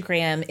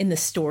Instagram in the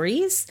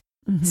stories.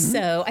 Mm-hmm.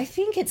 So I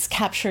think it's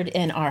captured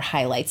in our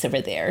highlights over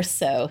there.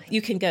 So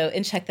you can go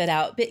and check that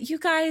out. But you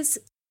guys,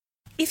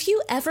 if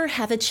you ever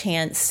have a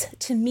chance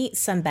to meet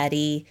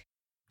somebody,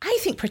 I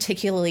think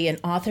particularly an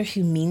author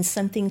who means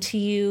something to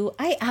you,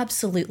 I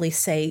absolutely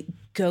say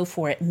go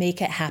for it,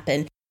 make it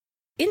happen.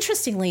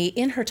 Interestingly,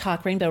 in her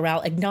talk, Rainbow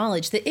Rowell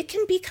acknowledged that it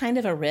can be kind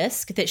of a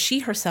risk, that she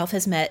herself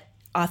has met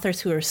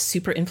authors who are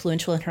super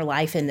influential in her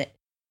life and that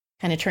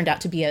kind of turned out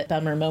to be a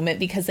bummer moment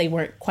because they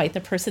weren't quite the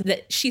person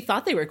that she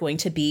thought they were going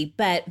to be.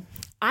 But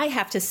I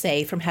have to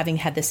say, from having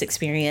had this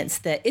experience,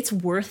 that it's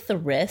worth the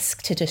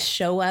risk to just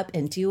show up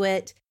and do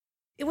it.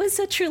 It was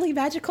a truly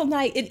magical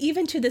night. And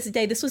even to this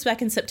day, this was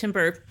back in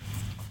September.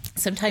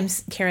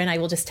 Sometimes Kara and I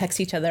will just text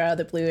each other out of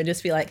the blue and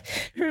just be like,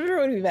 remember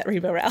when we met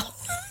Rainbow Rowell?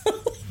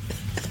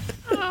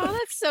 Oh,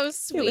 that's so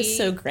sweet. It was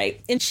so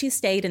great. And she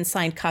stayed and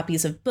signed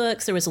copies of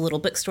books. There was a little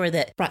bookstore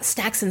that brought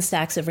stacks and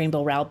stacks of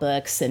Rainbow Rowell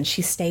books. And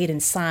she stayed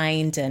and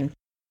signed. And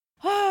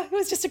it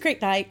was just a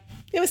great night.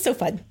 It was so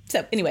fun.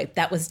 So anyway,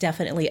 that was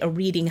definitely a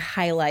reading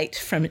highlight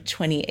from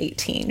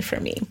 2018 for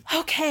me.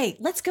 Okay,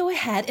 let's go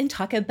ahead and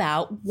talk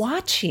about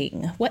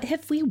watching. What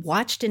have we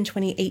watched in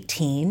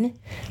 2018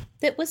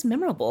 that was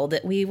memorable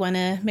that we want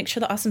to make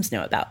sure the Awesomes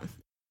know about?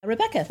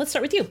 Rebecca, let's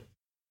start with you.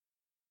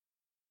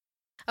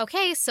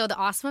 Okay, so the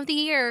Awesome of the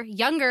Year,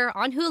 Younger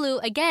on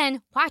Hulu.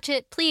 Again, watch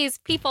it, please,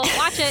 people,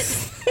 watch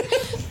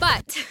it.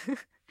 But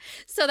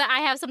so that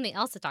I have something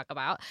else to talk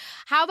about,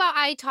 how about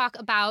I talk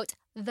about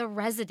The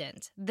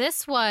Resident?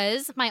 This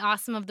was my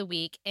Awesome of the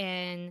Week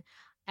in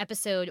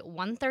episode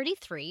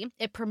 133.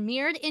 It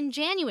premiered in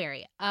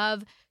January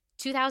of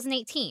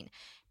 2018,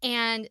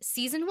 and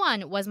season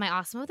 1 was my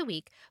Awesome of the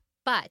Week.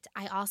 But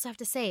I also have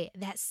to say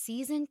that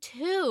season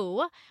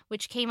 2,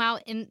 which came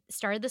out and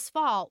started this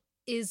fall,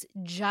 is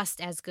just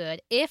as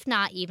good, if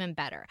not even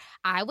better.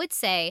 I would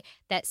say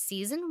that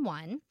season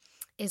 1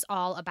 is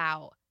all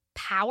about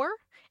power,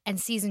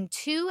 and season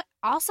 2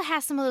 also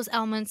has some of those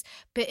elements,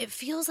 but it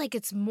feels like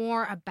it's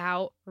more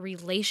about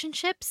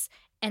relationships,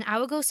 and I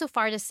would go so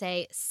far to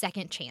say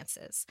second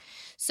chances.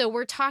 So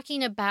we're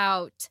talking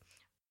about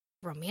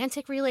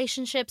romantic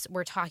relationships,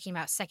 we're talking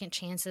about second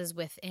chances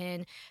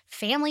within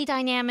family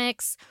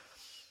dynamics.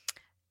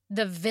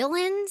 The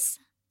villains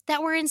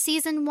that were in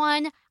season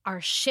 1 are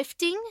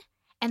shifting,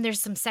 and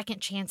there's some second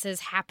chances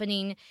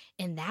happening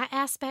in that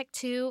aspect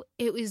too.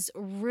 It was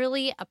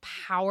really a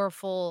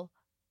powerful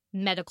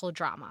medical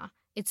drama.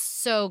 It's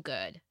so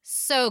good.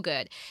 So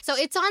good. So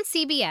it's on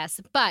CBS,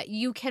 but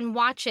you can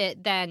watch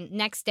it then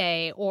next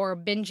day or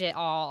binge it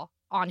all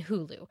on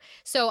Hulu.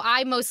 So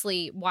I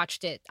mostly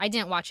watched it. I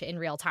didn't watch it in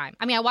real time.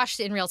 I mean, I watched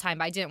it in real time,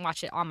 but I didn't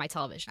watch it on my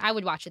television. I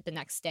would watch it the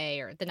next day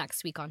or the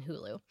next week on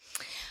Hulu.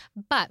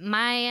 But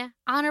my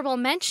honorable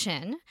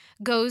mention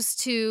goes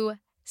to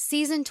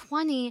season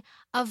 20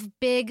 of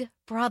Big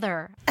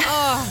Brother.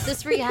 Oh,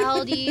 this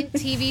reality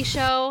TV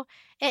show,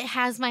 it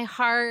has my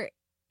heart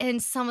in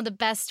some of the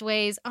best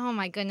ways. Oh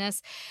my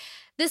goodness.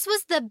 This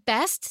was the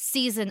best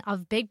season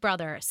of Big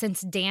Brother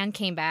since Dan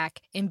came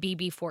back in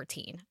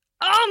BB14.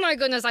 Oh my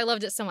goodness, I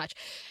loved it so much.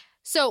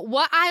 So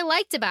what I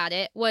liked about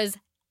it was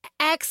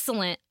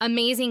excellent,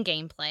 amazing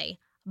gameplay.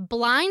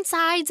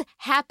 Blindsides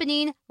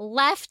happening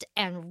left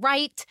and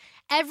right.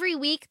 Every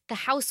week, the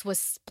house was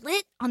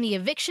split on the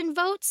eviction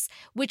votes,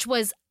 which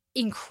was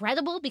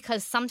incredible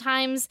because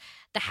sometimes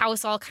the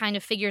house all kind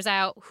of figures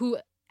out who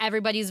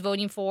everybody's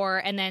voting for,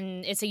 and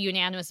then it's a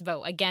unanimous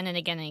vote again and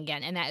again and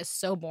again. And that is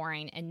so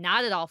boring and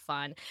not at all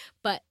fun.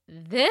 But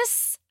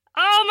this,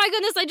 oh my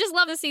goodness, I just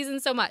love this season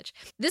so much.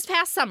 This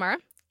past summer,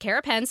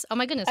 Kara Pence, oh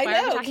my goodness, why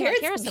are we talking about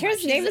Kara so much?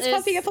 Kara's name is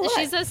popping up a lot.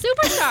 She's a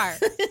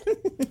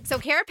superstar. So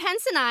Kara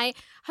Pence and I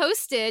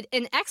hosted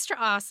an extra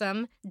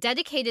awesome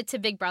dedicated to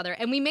Big Brother,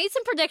 and we made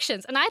some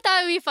predictions. And I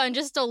thought it would be fun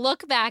just to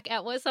look back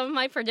at what some of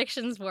my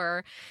predictions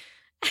were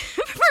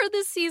for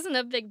this season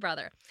of Big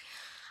Brother.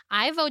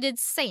 I voted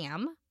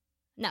Sam.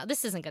 Now,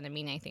 this isn't going to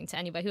mean anything to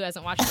anybody who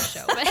hasn't watched the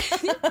show,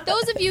 but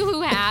those of you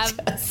who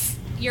have,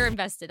 you're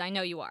invested. I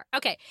know you are.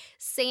 Okay,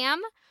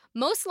 Sam,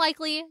 most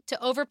likely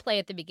to overplay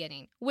at the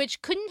beginning,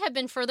 which couldn't have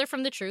been further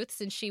from the truth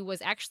since she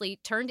was actually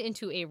turned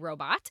into a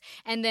robot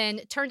and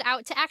then turned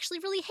out to actually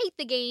really hate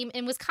the game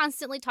and was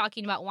constantly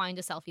talking about wanting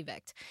to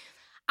self-evict.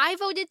 I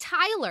voted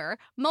Tyler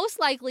most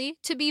likely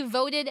to be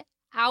voted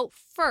out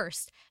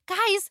first.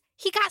 Guys,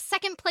 he got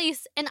second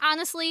place, and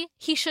honestly,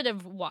 he should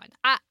have won.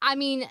 I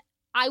mean,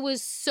 I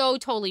was so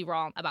totally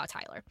wrong about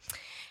Tyler.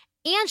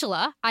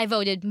 Angela, I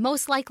voted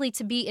most likely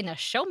to be in a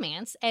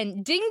showmance,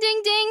 and ding,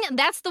 ding, ding,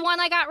 that's the one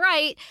I got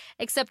right.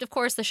 Except, of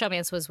course, the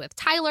showmance was with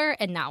Tyler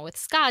and not with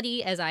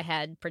Scotty, as I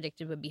had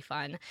predicted would be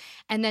fun.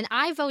 And then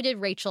I voted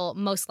Rachel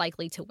most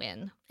likely to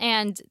win.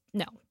 And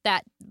no,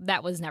 that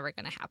was never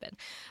going to happen.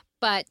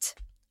 But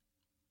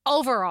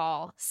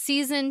overall,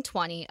 season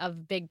 20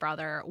 of Big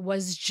Brother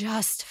was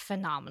just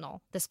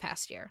phenomenal this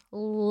past year.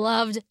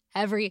 Loved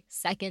every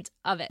second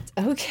of it.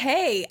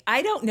 Okay.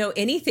 I don't know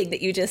anything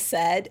that you just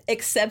said,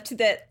 except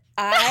that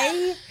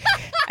I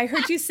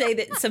heard you say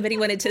that somebody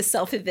wanted to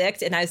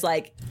self-evict, and I was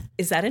like,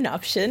 is that an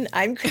option?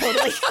 I'm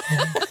totally,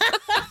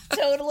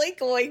 totally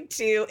going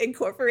to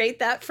incorporate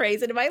that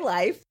phrase into my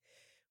life.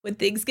 When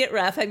things get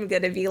rough, I'm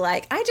going to be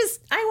like, I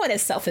want to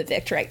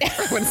self-evict right now.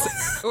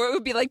 Or it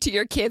would be like to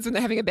your kids when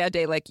they're having a bad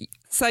day, like,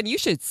 son, you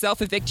should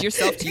self-evict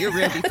yourself to your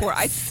room before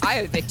I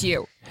evict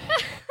you.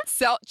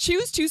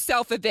 Choose to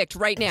self-evict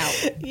right now.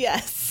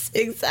 Yes,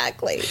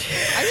 exactly.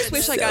 I just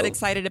wish I got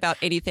excited about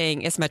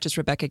anything as much as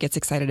Rebecca gets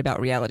excited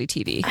about reality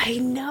TV. I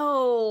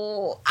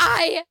know.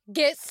 I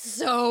get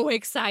so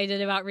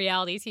excited about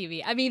reality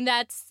TV. I mean,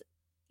 that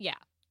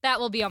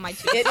will be on my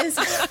to-do. It is.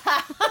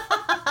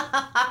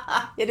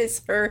 It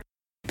is her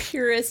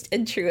purest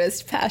and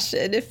truest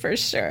passion, for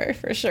sure.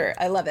 For sure.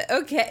 I love it.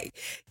 Okay.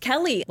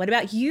 Kelly, what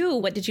about you?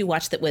 What did you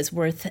watch that was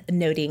worth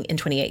noting in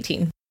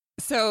 2018?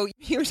 So,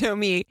 you know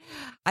me,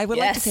 I would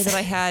like to say that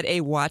I had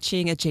a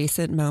watching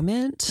adjacent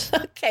moment.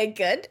 Okay,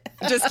 good.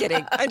 Just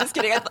kidding. I'm just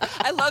kidding.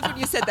 I loved when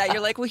you said that.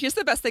 You're like, well, here's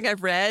the best thing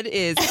I've read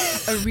is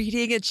a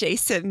reading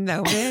adjacent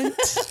moment.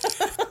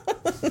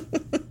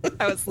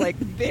 I was like,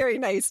 very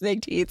nice,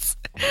 Meg Teets.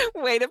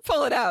 Way to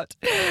pull it out.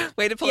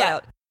 Way to pull it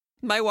out.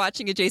 My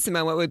watching adjacent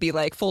moment would be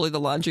like folding the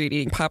laundry and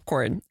eating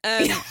popcorn.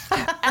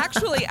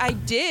 Actually, I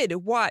did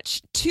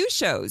watch 2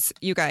 shows,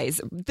 you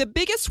guys. The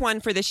biggest one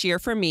for this year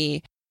for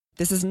me,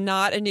 this is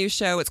not a new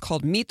show. It's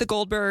called Meet the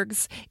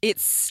Goldbergs.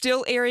 It's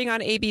still airing on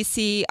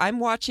ABC. I'm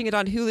watching it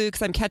on Hulu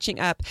because I'm catching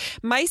up.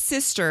 My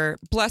sister,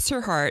 bless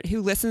her heart,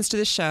 who listens to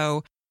the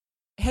show,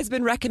 has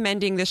been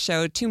recommending this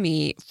show to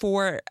me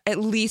for at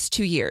least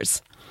 2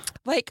 years.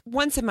 Like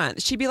once a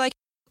month. She'd be like,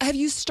 have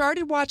you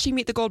started watching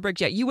Meet the Goldbergs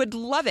yet? You would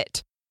love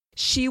it.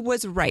 She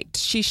was right.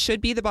 She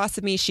should be the boss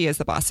of me. She is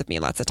the boss of me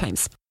lots of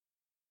times.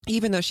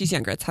 Even though she's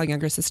younger. It's how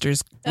younger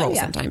sisters roll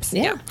sometimes.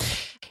 Yeah.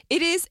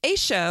 It is a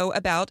show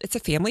it's a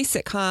family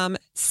sitcom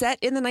set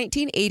in the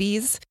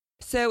 1980s.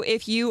 So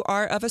if you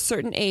are of a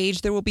certain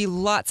age, there will be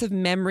lots of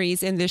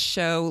memories in this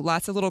show,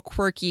 lots of little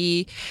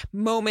quirky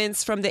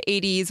moments from the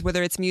 80s,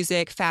 whether it's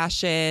music,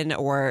 fashion,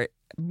 or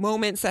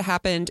moments that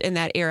happened in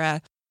that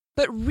era.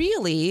 But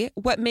really,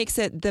 what makes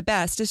it the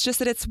best is just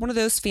that it's one of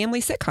those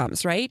family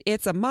sitcoms, right?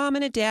 It's a mom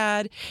and a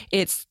dad.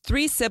 It's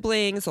 3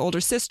 siblings, the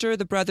older sister,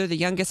 the brother, the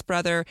youngest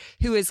brother,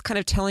 who is kind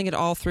of telling it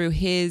all through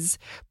his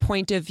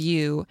point of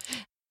view.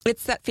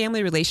 It's that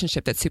family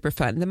relationship that's super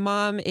fun. The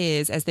mom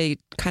is, as they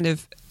kind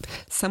of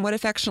somewhat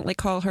affectionately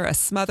call her, a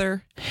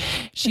smother.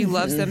 She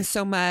loves them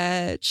so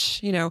much,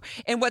 you know.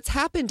 And what's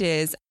happened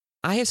is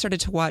I have started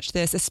to watch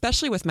this,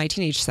 especially with my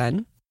teenage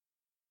son,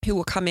 who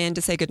will come in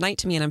to say goodnight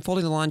to me, and I'm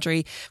folding the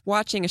laundry,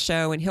 watching a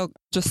show, and he'll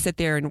just sit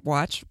there and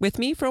watch with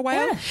me for a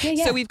while.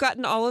 Yeah. So we've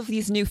gotten all of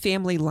these new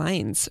family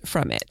lines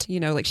from it. You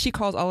know, like she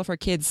calls all of her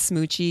kids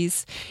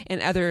smoochies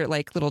and other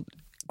like little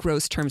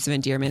gross terms of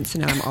endearment. So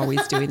now I'm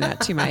always doing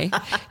that to my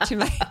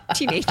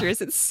teenagers.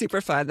 It's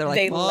super fun. They're like,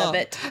 they love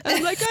it.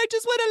 I'm like, I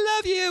just want to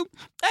love you.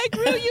 I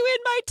grew you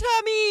in my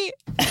tummy.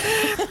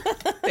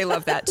 They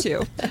love that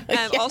too.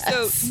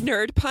 Also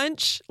Nerd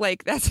Punch.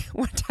 Like that's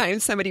one time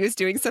somebody was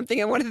doing something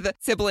and one of the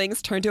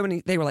siblings turned to him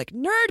and they were like,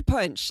 Nerd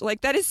Punch.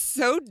 Like that is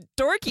so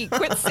dorky.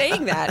 Quit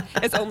saying that,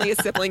 as only a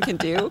sibling can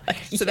do.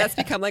 So that's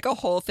become like a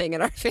whole thing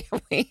in our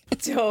family.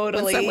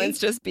 Totally. When someone's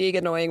just being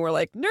annoying, we're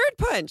like, Nerd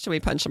Punch. And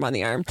we punch them on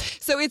the arm.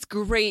 So it's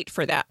great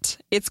for that.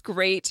 It's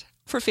great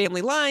for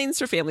family lines,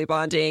 for family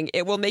bonding.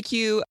 It will make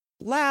you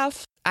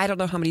laugh. I don't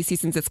know how many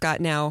seasons it's got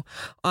now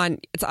on.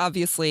 It's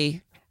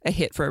obviously a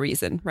hit for a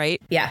reason,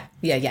 right? Yeah.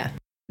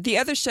 The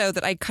other show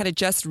that I kind of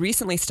just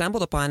recently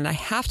stumbled upon, and I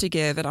have to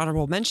give an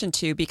honorable mention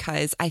to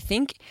because I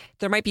think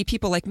there might be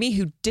people like me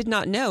who did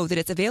not know that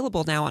it's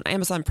available now on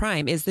Amazon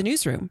Prime, is The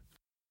Newsroom.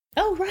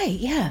 Oh, right.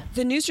 Yeah.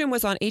 The Newsroom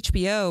was on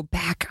HBO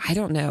back, I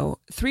don't know,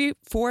 3,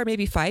 4,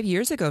 maybe 5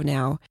 years ago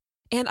now.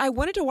 And I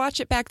wanted to watch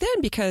it back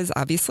then because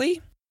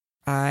obviously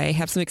I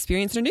have some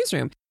experience in a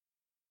newsroom.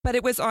 But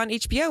it was on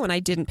HBO and I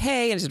didn't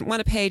pay and I didn't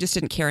want to pay, just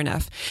didn't care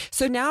enough.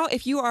 So now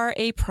if you are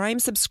a Prime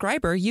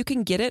subscriber, you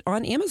can get it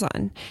on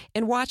Amazon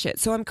and watch it.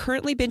 So I'm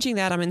currently binging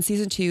that. I'm in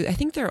season 2. I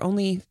think there are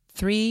only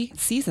 3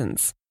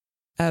 seasons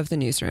of The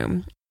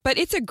Newsroom. But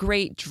it's a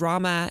great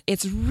drama.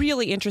 It's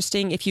really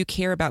interesting if you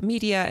care about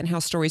media and how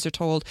stories are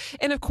told.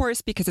 And of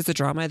course, because it's a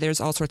drama,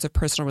 there's all sorts of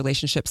personal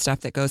relationship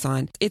stuff that goes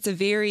on. It's a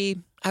very,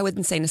 I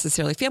wouldn't say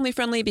necessarily family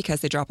friendly because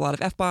they drop a lot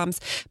of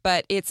F-bombs,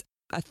 but it's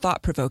a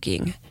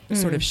thought-provoking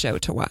sort of show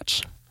to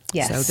watch.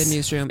 Yes. So The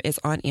Newsroom is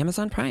on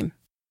Amazon Prime.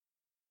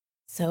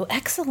 So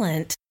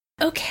excellent.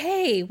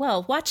 Okay,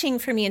 well, watching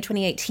for me in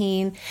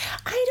 2018,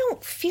 I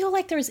don't feel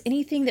like there was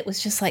anything that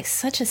was just like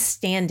such a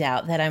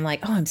standout that I'm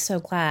like, oh, I'm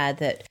so glad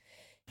that,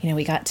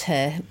 we got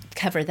to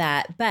cover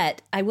that.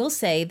 But I will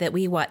say that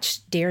we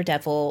watched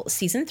Daredevil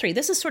season 3.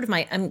 This is sort of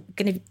I'm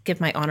going to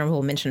give my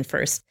honorable mention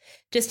first.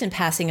 Just in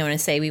passing, I want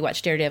to say we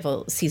watched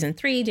Daredevil season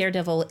 3.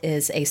 Daredevil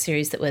is a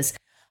series that was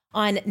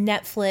on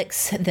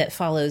Netflix that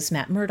follows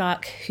Matt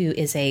Murdock, who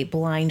is a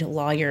blind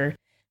lawyer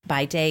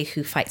by day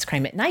who fights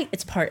crime at night.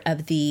 It's part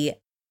of the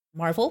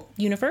Marvel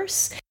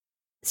universe.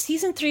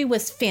 Season 3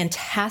 was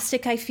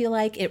fantastic. I feel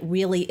like it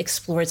really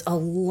explores a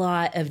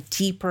lot of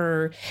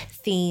deeper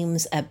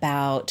themes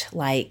about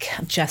like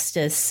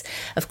justice.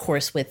 Of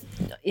course, with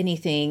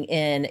anything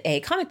in a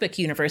comic book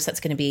universe,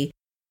 that's going to be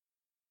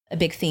a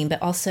big theme,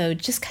 but also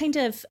just kind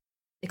of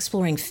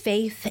exploring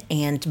faith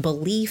and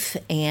belief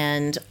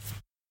and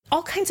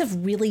all kinds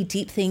of really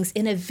deep things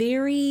in a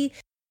very...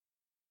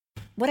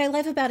 What I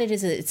love about it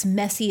is it's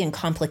messy and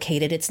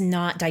complicated. It's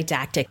not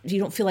didactic. You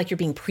don't feel like you're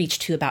being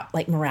preached to about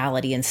like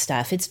morality and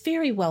stuff. It's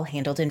very well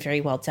handled and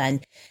very well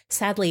done.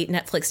 Sadly,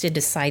 Netflix did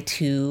decide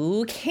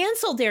to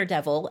cancel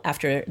Daredevil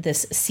after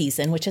this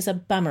season, which is a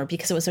bummer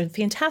because it was a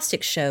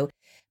fantastic show.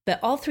 But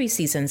all 3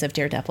 seasons of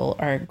Daredevil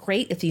are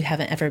great if you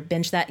haven't ever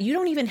binged that. You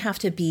don't even have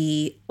to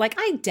be like,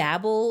 I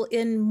dabble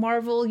in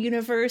Marvel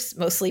Universe,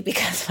 mostly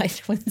because my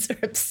twins are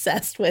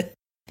obsessed with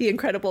the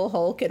Incredible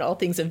Hulk and all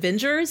things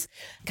Avengers.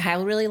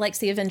 Kyle really likes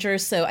the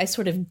Avengers, so I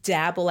sort of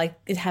dabble, I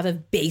have a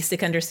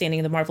basic understanding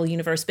of the Marvel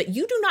Universe, but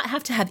you do not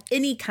have to have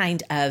any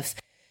kind of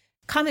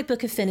comic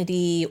book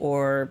affinity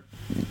or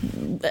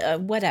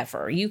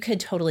whatever. You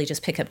could totally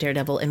just pick up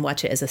Daredevil and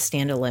watch it as a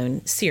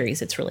standalone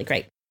series. It's really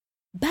great.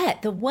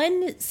 But the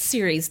one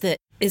series that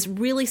is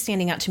really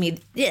standing out to me,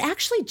 it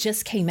actually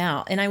just came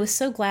out, and I was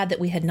so glad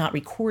that we had not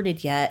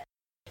recorded yet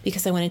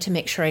because I wanted to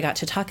make sure I got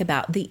to talk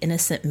about The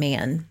Innocent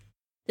Man.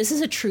 This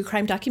is a true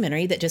crime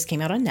documentary that just came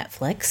out on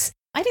Netflix.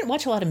 I didn't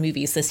watch a lot of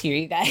movies this year,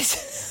 you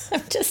guys.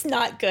 I'm just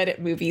not good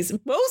at movies,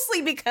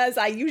 mostly because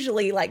I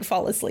usually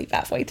fall asleep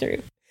halfway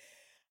through.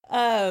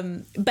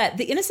 But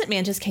The Innocent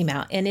Man just came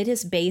out, and it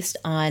is based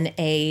on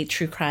a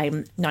true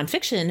crime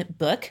nonfiction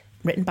book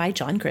written by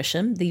John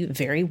Grisham, the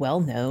very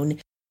well-known,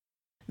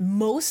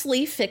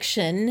 mostly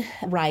fiction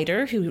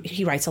writer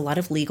he writes a lot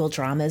of legal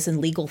dramas and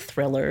legal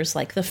thrillers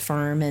like The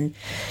Firm and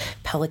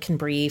Pelican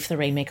Brief, The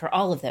Rainmaker,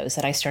 all of those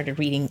that I started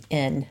reading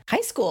in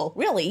high school,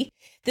 really.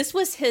 This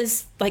was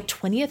his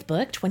 20th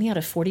book, 20 out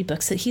of 40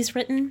 books that he's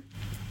written.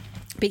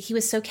 But he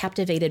was so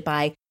captivated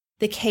by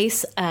the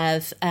case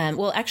of,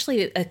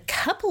 actually a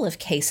couple of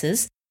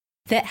cases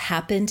that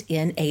happened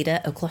in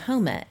Ada,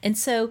 Oklahoma. And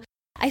so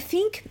I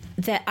think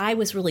that I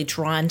was really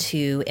drawn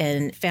to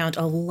and found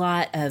a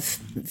lot of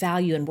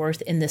value and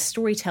worth in this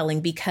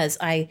storytelling because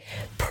I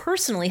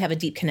personally have a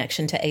deep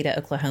connection to Ada,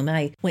 Oklahoma.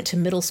 I went to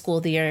middle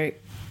school there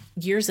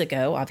years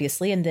ago,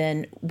 obviously, and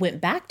then went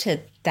back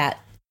to that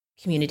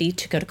community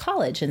to go to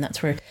college. And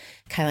that's where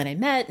Kyle and I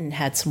met and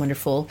had some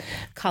wonderful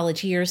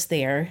college years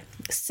there.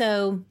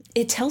 So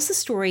it tells the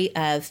story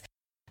of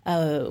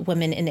a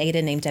woman in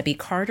Ada named Debbie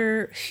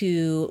Carter,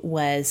 who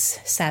was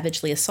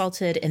savagely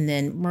assaulted and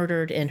then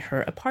murdered in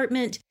her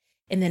apartment.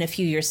 And then a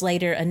few years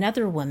later,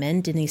 another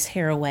woman, Denise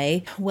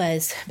Haraway,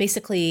 was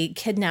basically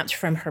kidnapped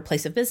from her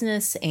place of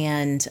business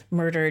and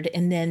murdered.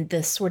 And then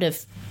the sort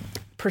of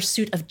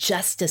pursuit of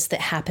justice that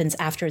happens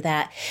after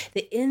that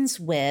ends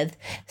with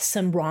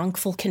some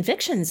wrongful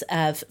convictions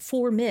of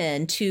 4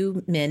 men,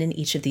 2 men in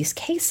each of these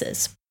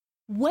cases.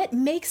 What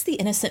makes The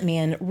Innocent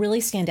Man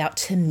really stand out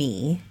to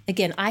me,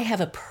 again, I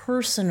have a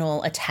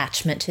personal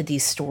attachment to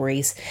these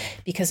stories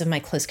because of my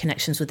close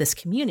connections with this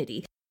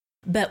community.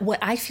 But what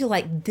I feel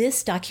like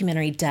this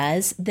documentary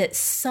does that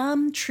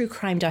some true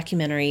crime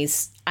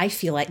documentaries, I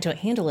feel like, don't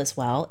handle as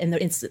well, and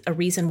it's a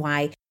reason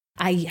why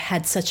I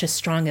had such a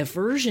strong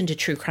aversion to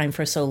true crime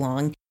for so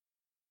long,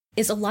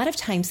 is a lot of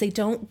times they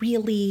don't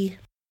really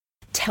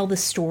tell the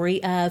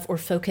story of or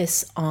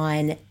focus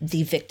on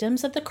the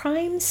victims of the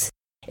crimes.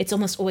 It's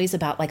almost always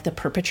about the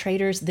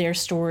perpetrators, their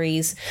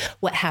stories,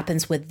 what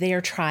happens with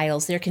their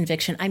trials, their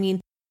conviction. I mean,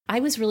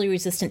 I was really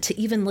resistant to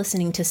even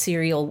listening to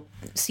Serial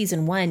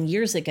season 1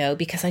 years ago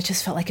because I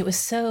just felt like it was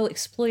so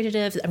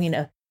exploitative. I mean,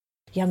 a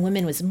young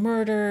woman was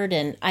murdered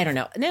and I don't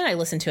know. And then I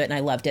listened to it and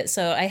I loved it.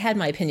 So I had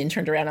my opinion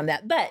turned around on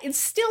that. But it's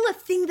still a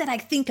thing that I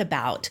think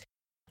about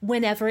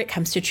whenever it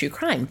comes to true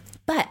crime.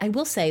 But I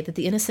will say that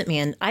The Innocent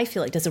Man, I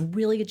feel like, does a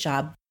really good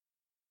job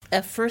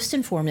of first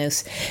and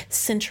foremost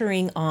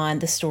centering on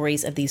the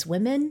stories of these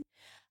women,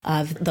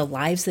 of the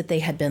lives that they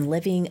had been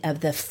living,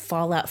 of the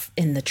fallout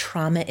and the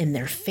trauma in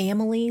their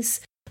families,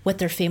 what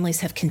their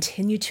families have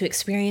continued to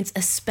experience,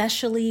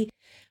 especially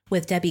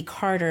with Debbie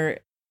Carter.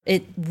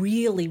 It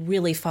really,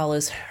 really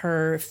follows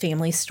her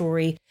family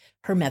story.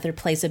 Her mother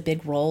plays a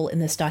big role in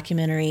this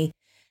documentary.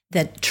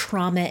 The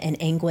trauma and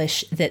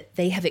anguish that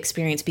they have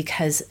experienced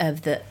because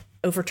of the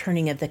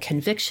overturning of the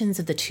convictions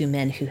of the two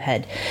men who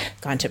had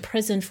gone to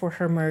prison for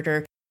her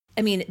murder.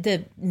 I mean,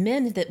 the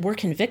men that were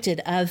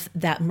convicted of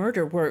that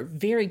murder were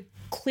very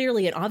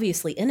clearly and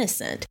obviously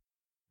innocent.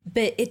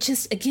 But it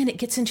just, again, it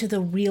gets into the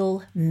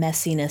real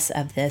messiness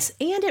of this.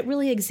 And it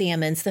really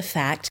examines the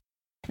fact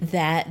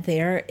that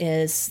there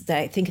is,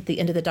 I think at the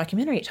end of the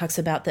documentary, it talks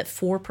about that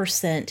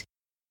 4%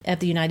 of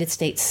the United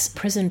States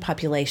prison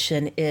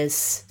population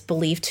is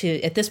believed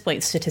to, at this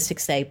point,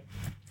 statistics say,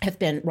 have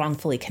been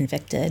wrongfully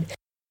convicted.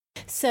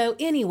 So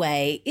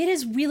anyway, it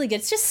is really good.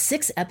 It's just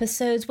 6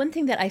 episodes. One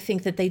thing that I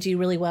think that they do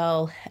really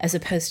well, as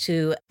opposed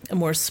to a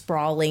more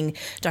sprawling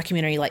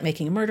documentary like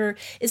Making a Murder,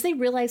 is they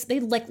realized they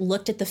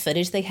looked at the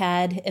footage they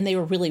had and they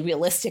were really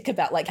realistic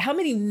about how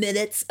many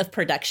minutes of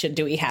production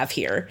do we have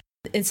here?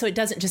 And so it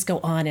doesn't just go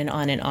on and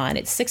on and on.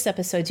 It's 6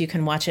 episodes. You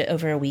can watch it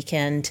over a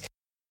weekend.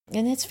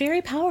 And it's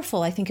very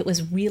powerful. I think it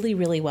was really,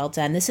 really well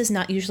done. This is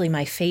not usually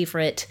my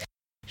favorite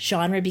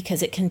genre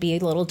because it can be a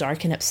little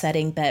dark and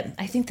upsetting, but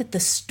I think that the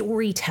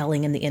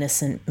storytelling in The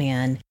Innocent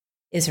Man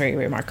is very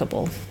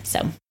remarkable.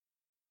 So,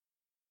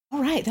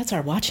 all right, that's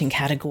our watching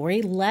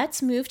category.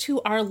 Let's move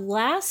to our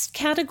last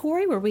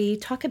category where we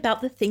talk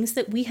about the things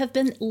that we have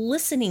been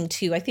listening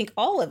to. I think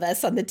all of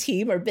us on the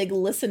team are big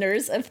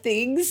listeners of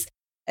things,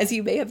 as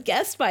you may have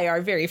guessed by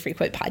our very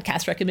frequent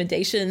podcast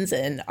recommendations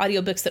and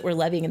audiobooks that we're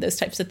loving and those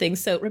types of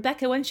things. So,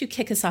 Rebecca, why don't you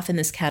kick us off in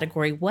this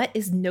category? What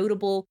is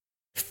notable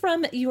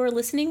from your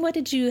listening? What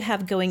did you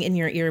have going in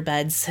your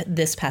earbuds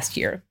this past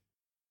year?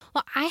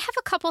 Well, I have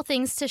a couple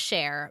things to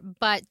share,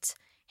 but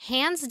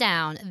hands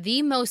down,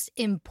 the most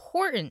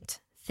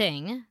important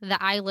thing that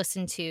I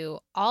listened to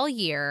all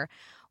year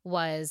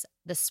was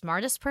The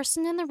Smartest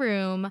Person in the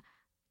Room,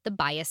 the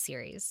Bias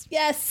series.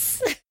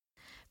 Yes.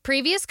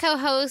 Previous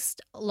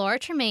co-host Laura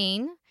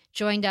Tremaine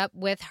joined up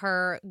with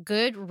her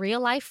good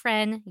real-life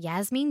friend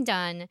Yasmin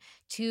Dunn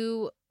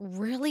to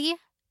really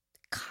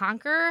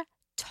conquer,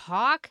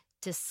 talk,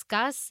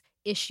 discuss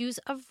issues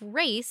of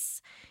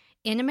race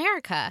in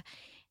America.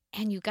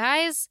 And you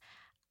guys,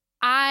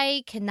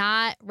 I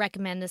cannot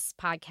recommend this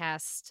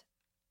podcast.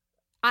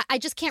 I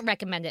just can't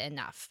recommend it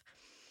enough.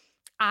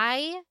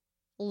 I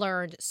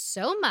learned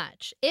so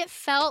much. It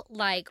felt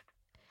like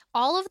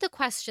all of the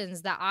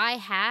questions that I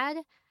had,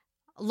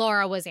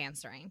 Laura was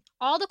answering.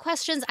 All the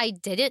questions I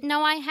didn't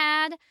know I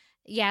had,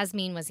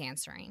 Yasmin was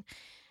answering.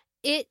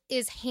 It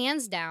is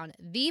hands down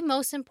the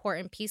most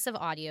important piece of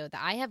audio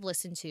that I have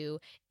listened to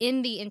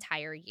in the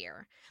entire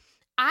year.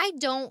 I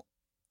don't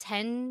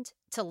tend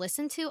to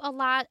listen to a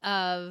lot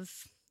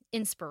of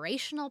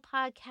inspirational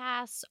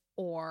podcasts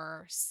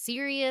or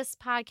serious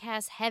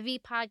podcasts, heavy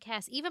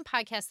podcasts, even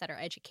podcasts that are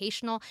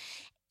educational.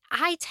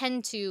 I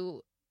tend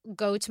to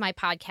go to my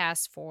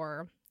podcasts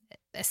for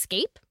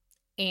escape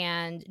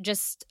and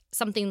just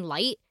something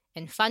light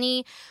and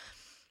funny.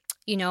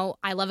 You know,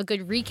 I love a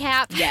good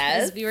recap,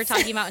 yes, as we were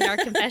talking about in our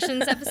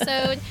confessions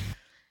episode.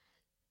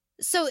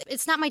 So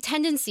it's not my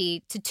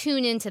tendency to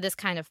tune into this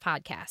kind of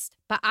podcast,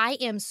 but I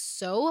am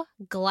so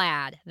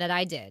glad that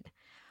I did.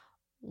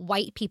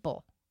 White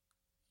people,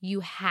 you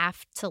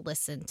have to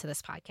listen to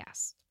this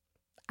podcast.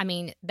 I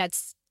mean,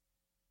 that's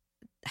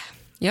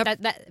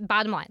that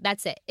bottom line.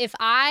 That's it. If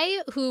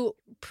I, who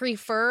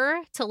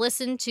prefer to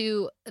listen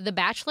to the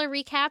Bachelor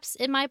recaps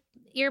in my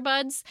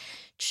earbuds,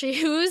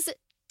 choose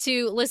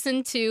to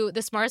listen to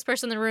The Smartest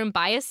Person in the Room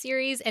Bias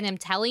series, and I'm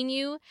telling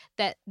you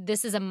that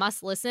this is a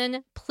must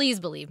listen, please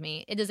believe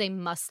me, it is a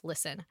must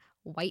listen.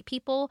 White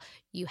people,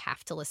 you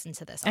have to listen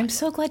to this. I'm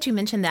so glad you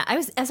mentioned that.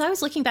 As I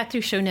was looking back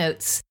through show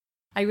notes,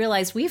 I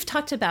realized we've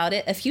talked about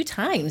it a few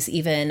times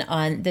even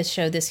on this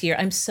show this year.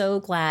 I'm so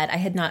glad. I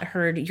had not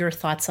heard your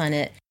thoughts on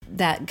it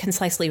that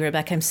concisely,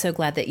 Rebecca. I'm so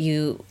glad that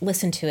you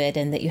listened to it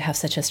and that you have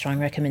such a strong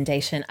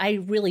recommendation.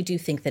 I really do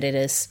think that it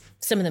is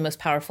some of the most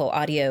powerful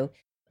audio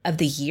of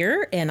the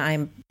year. And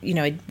I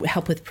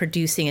help with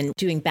producing and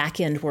doing back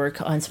end work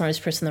on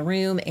Smartest Person in the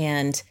Room.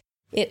 And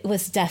it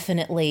was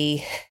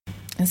definitely,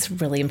 it's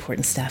really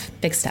important stuff,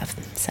 big stuff.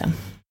 So,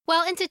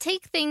 well, and to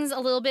take things a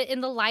little bit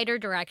in the lighter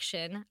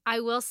direction,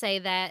 I will say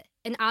that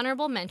an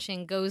honorable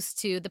mention goes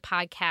to the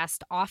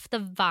podcast Off the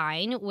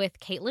Vine with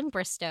Caitlin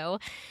Bristow.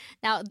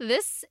 Now,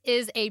 this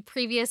is a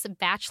previous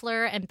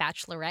Bachelor and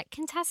Bachelorette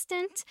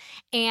contestant,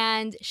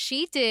 and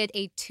she did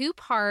a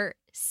 2-part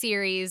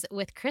series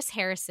with Chris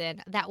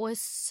Harrison that was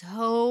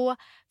so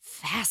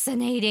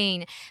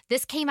fascinating.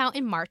 This came out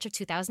in March of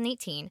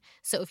 2018.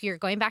 So if you're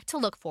going back to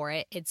look for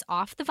it, it's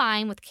Off the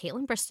Vine with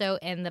Caitlin Bristow,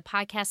 and the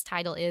podcast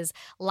title is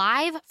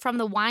Live from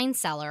the Wine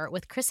Cellar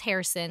with Chris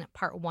Harrison,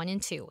 Part 1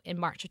 and 2 in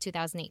March of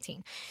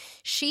 2018.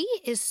 She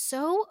is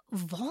so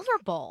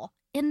vulnerable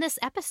in this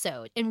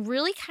episode and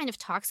really kind of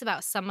talks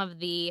about some of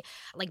the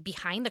like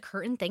behind the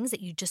curtain things that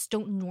you just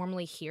don't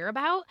normally hear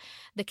about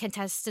the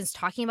contestants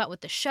talking about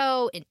with the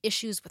show and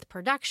issues with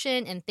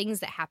production and things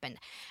that happened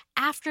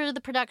after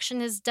the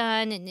production is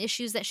done and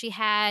issues that she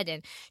had.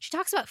 And she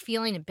talks about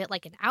feeling a bit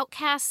like an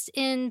outcast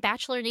in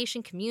Bachelor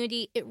Nation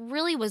community. It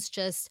really was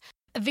just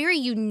a very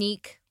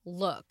unique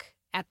look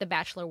at the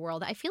Bachelor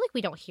world. I feel like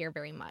we don't hear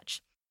very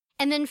much.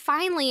 And then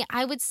finally,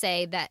 I would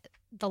say that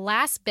the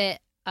last bit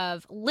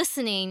of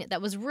listening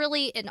that was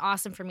really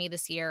awesome for me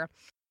this year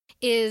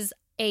is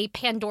a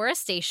Pandora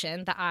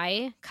station that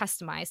I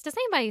customized. Does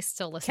anybody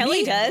still listen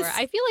Kelly to Pandora? does.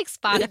 I feel like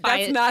Spotify.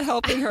 That's not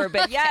helping her,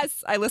 but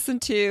yes, I listen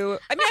to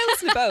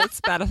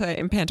both Spotify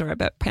and Pandora,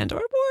 but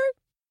Pandora more.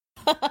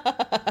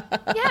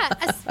 Yeah,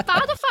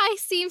 Spotify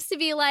seems to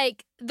be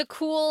like the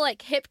cool,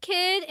 like hip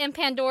kid, and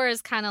Pandora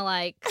is kind of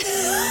like.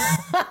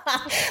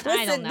 I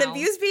don't Listen, know. the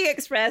views being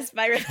expressed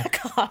by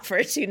Rebecca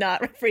Hoffer do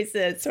not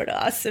represent Sort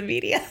of Awesome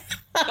media.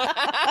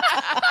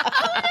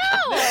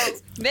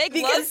 Meg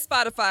loves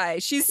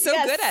Spotify. She's so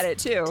good at it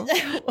too.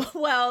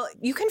 Well,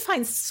 you can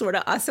find Sort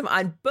of Awesome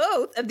on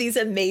both of these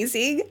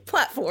amazing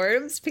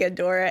platforms,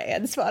 Pandora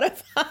and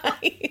Spotify.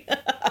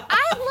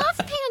 I love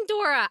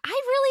Pandora. I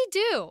really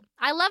do.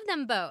 I love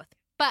them both.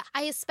 But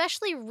I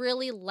especially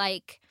really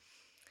like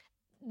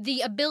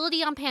the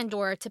ability on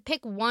Pandora to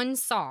pick one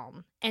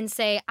song and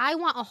say, I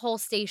want a whole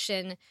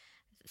station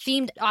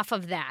themed off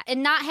of that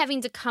and not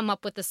having to come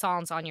up with the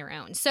songs on your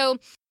own. So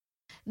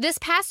this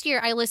past year,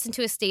 I listened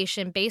to a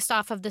station based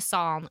off of the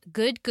song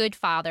Good, Good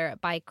Father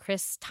by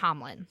Chris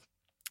Tomlin.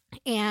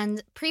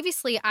 And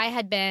previously, I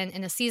had been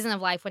in a season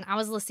of life when I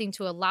was listening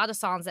to a lot of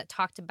songs that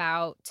talked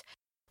about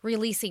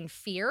releasing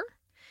fear.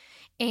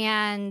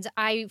 And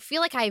I feel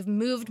like I've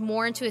moved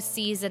more into a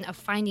season of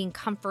finding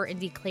comfort in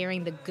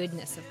declaring the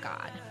goodness of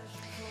God.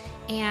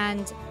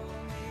 And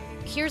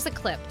here's a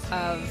clip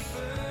of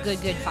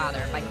Good, Good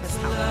Father by Chris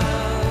Tomlin.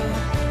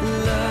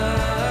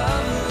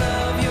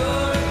 Love, you're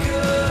a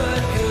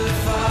good, good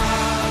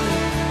father.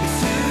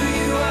 It's who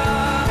you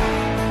are.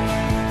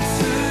 It's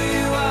who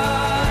you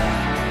are.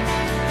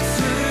 It's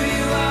who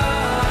you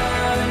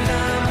are. And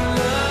I'm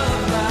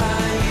loved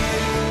by you.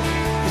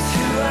 It's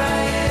who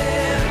I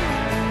am.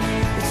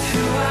 It's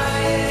who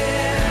I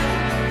am.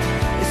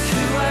 It's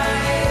who I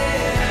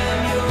am.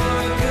 You're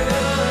a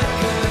good,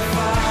 good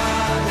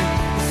father.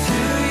 It's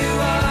who you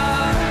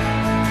are.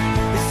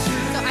 It's who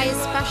So I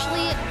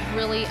especially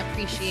really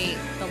appreciate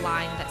the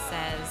line that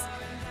says,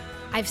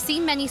 I've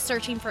seen many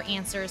searching for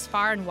answers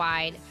far and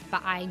wide,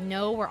 but I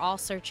know we're all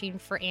searching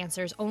for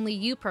answers only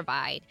you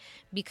provide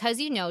because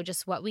you know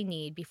just what we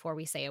need before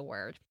we say a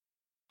word.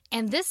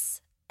 And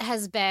this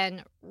has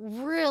been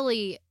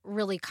really,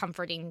 really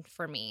comforting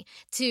for me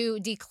to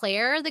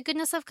declare the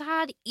goodness of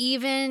God,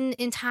 even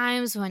in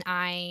times when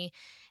I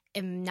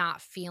am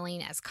not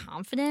feeling as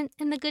confident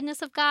in the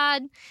goodness of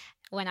God,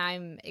 when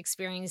I'm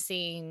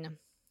experiencing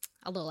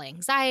a little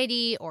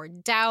anxiety or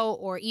doubt,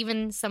 or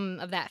even some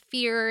of that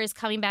fear is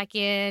coming back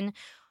in.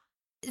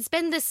 It's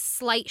been this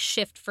slight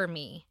shift for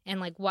me in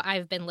like what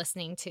I've been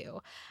listening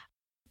to.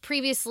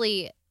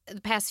 Previously,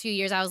 the past few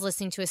years, I was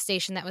listening to a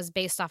station that was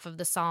based off of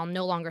the psalm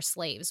No Longer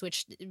Slaves,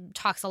 which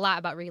talks a lot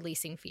about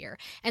releasing fear.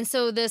 And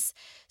so this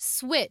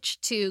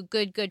switch to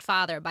Good, Good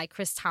Father by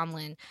Chris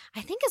Tomlin,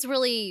 I think is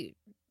really,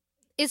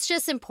 it's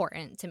just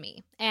important to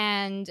me.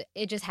 And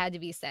it just had to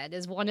be said,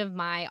 as one of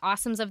my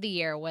awesomes of the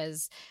year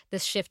was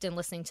this shift in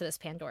listening to this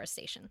Pandora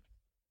station.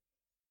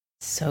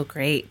 So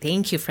great.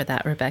 Thank you for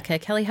that, Rebecca.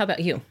 Kelly, how about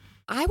you?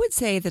 I would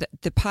say that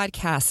the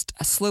podcast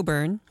Slow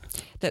Burn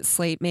that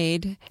Slate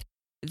made,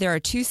 there are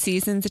 2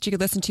 seasons that you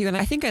could listen to. And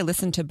I think I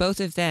listened to both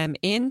of them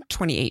in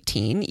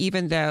 2018,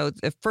 even though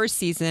the first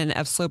season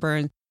of Slow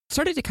Burn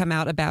started to come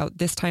out about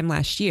this time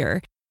last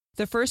year.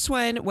 The first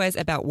one was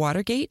about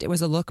Watergate. It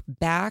was a look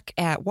back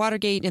at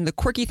Watergate and the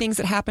quirky things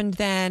that happened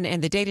then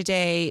and the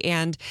day-to-day.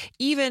 And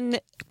even,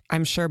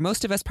 I'm sure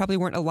most of us probably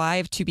weren't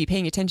alive to be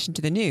paying attention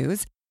to the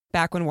news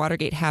back when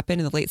Watergate happened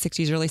in the late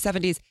 60s, early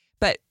 70s.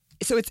 But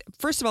so it's,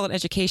 first of all, an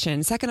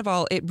education. Second of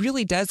all, it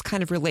really does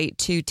kind of relate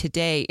to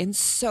today in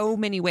so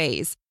many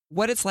ways.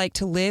 What it's like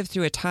to live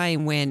through a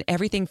time when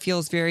everything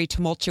feels very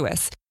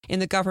tumultuous in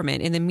the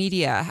government, in the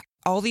media,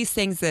 all these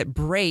things that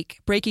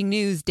breaking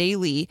news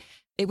daily.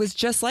 It was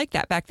just like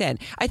that back then.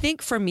 I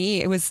think for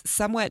me, it was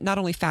somewhat not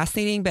only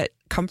fascinating, but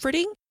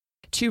comforting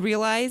to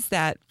realize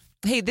that,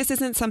 hey, this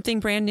isn't something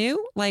brand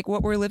new, like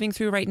what we're living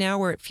through right now,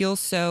 where it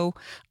feels so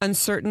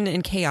uncertain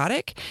and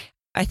chaotic.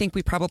 I think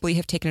we probably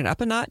have taken it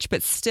up a notch,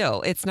 but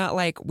still, it's not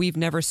like we've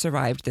never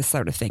survived this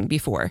sort of thing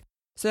before.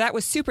 So that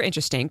was super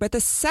interesting. But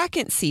the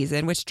second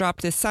season, which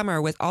dropped this summer,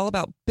 was all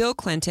about Bill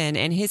Clinton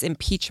and his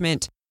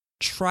impeachment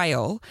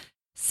trial.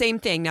 Same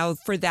thing. Now,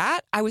 for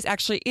that, I was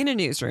actually in a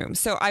newsroom.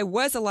 So I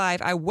was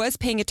alive. I was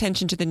paying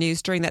attention to the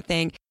news during that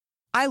thing.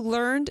 I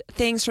learned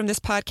things from this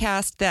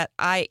podcast that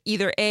I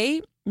either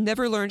A,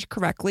 never learned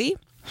correctly,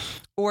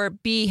 or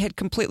B, had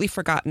completely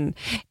forgotten.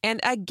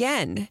 And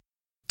again,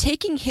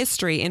 taking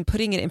history and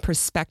putting it in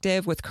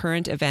perspective with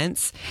current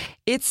events,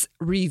 it's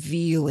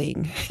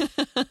revealing.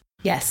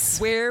 Yes.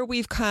 Where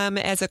we've come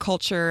as a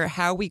culture,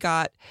 how we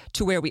got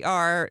to where we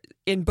are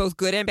in both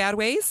good and bad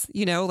ways,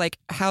 like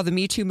how the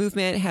Me Too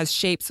movement has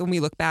shaped when we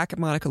look back at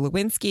Monica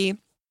Lewinsky.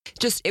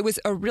 Just, it was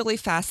a really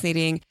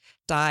fascinating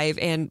dive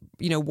and,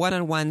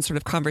 one-on-one sort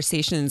of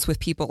conversations with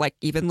people like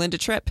even Linda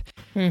Tripp.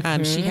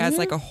 She has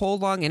like a whole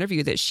long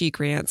interview that she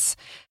grants.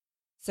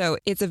 So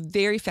it's a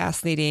very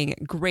fascinating,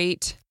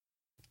 great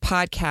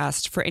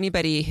podcast for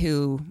anybody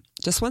who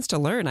just wants to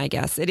learn, I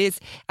guess. It is,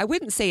 I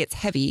wouldn't say it's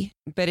heavy,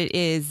 but it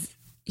is,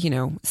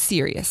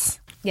 serious.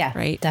 Yeah,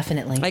 right.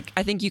 Definitely. Like,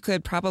 I think you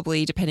could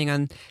probably, depending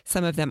on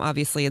some of them,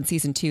 obviously in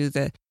season 2,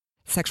 the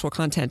sexual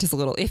content is a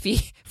little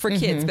iffy for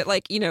kids, but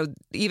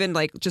even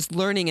like just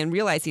learning and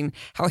realizing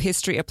how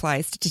history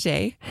applies to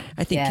today,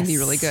 I think can be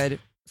really good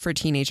for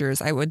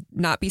teenagers. I would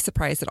not be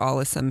surprised at all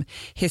if some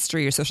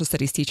history or social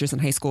studies teachers in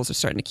high schools are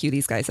starting to cue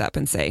these guys up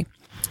and say,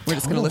 we're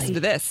just going to listen to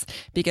this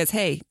because,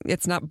 hey,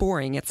 it's not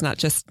boring. It's not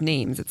just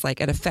names. It's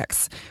like it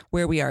affects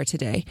where we are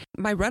today.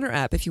 My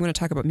runner-up, if you want to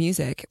talk about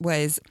music,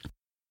 was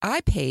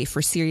I pay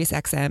for Sirius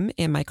XM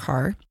in my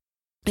car.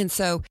 And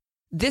so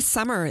this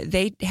summer,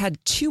 they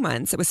had 2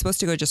 months. It was supposed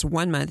to go just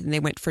 1 month, and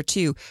they went for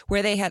 2,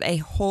 where they had a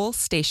whole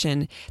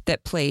station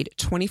that played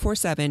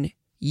 24/7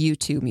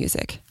 U2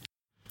 music.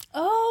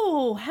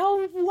 Oh, how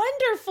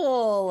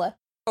wonderful.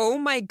 Oh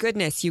my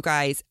goodness, you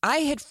guys. I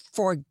had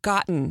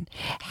forgotten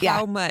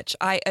how much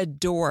I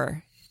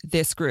adore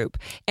this group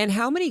and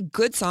how many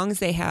good songs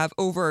they have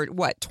over,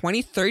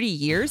 20, 30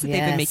 years that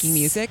they've been making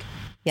music.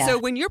 Yeah. So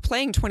when you're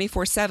playing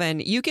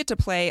 24/7, you get to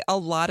play a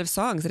lot of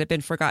songs that have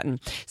been forgotten.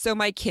 So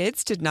my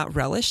kids did not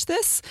relish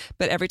this,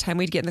 but every time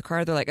we'd get in the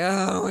car, they're like,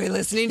 oh, we're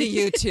listening to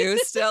U2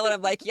 still. And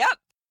I'm like, yep,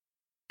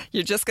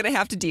 you're just going to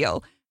have to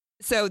deal.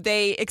 So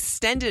they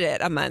extended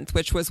it a month,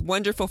 which was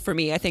wonderful for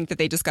me. I think that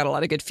they just got a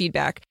lot of good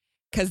feedback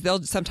because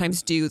they'll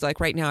sometimes do, like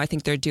right now, I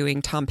think they're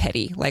doing Tom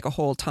Petty, like a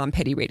whole Tom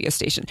Petty radio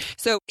station.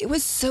 So it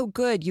was so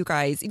good, you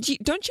guys.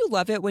 Don't you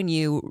love it when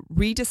you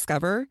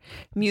rediscover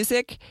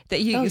music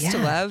that you used to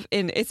love?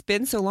 And it's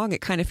been so long,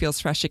 it kind of feels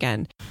fresh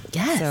again.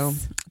 Yes. So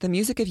the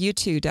music of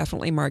U2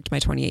 definitely marked my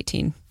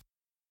 2018.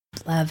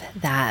 Love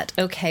that.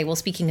 Okay, well,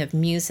 speaking of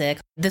music,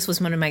 this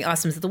was one of my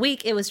awesomes of the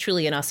week. It was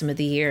truly an awesome of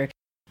the year.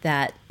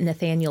 That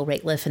Nathaniel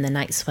Rateliff and the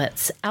Night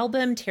Sweats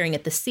album, Tearing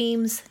at the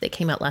Seams, that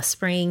came out last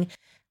spring.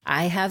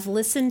 I have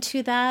listened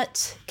to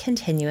that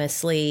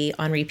continuously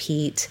on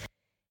repeat.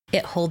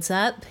 It holds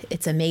up.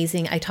 It's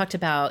amazing. I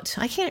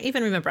can't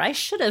even remember. I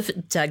should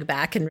have dug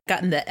back and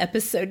gotten the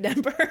episode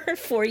number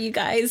for you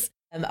guys.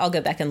 I'll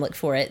go back and look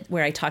for it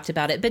where I talked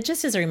about it. But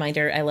just as a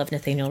reminder, I love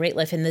Nathaniel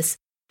Rateliff. And this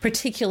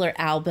particular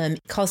album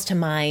calls to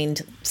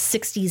mind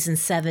 60s and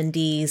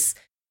 70s,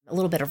 a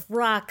little bit of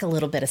rock, a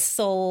little bit of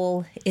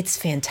soul. It's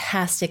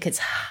fantastic. It's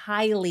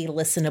highly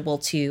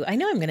listenable too. I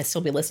know I'm going to still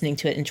be listening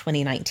to it in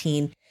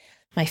 2019.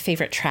 My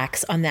favorite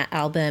tracks on that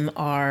album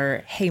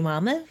are Hey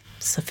Mama.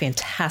 It's a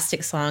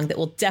fantastic song that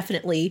will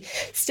definitely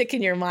stick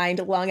in your mind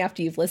long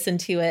after you've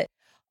listened to it.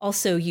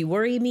 Also, You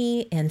Worry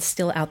Me and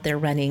Still Out There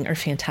Running are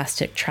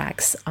fantastic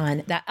tracks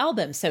on that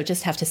album. So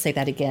just have to say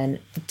that again.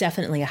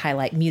 Definitely a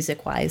highlight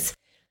music-wise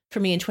for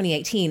me in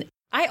 2018.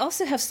 I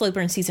also have Slow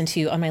Burn Season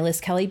 2 on my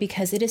list, Kelly,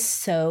 because it is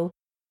so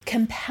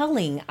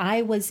compelling.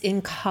 I was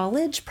in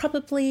college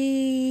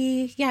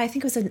probably, I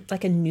think it was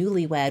like a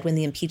newlywed when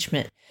the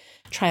impeachment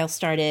trial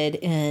started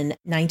in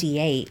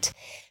 98.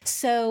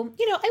 So,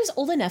 I was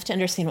old enough to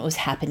understand what was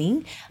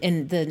happening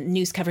and the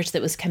news coverage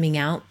that was coming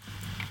out.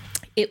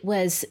 It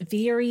was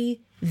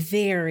very,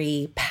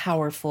 very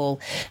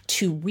powerful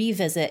to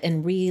revisit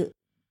and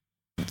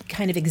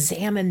kind of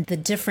examine the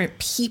different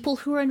people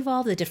who are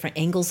involved, the different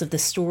angles of the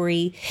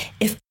story.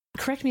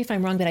 Correct me if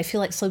I'm wrong, but I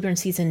feel like Slow Burn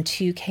Season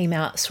 2 came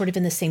out sort of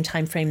in the same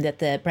time frame that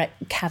the Brett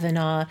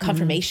Kavanaugh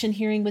confirmation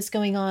hearing was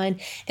going on.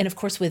 And of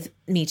course, with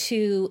Me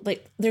Too,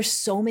 like there's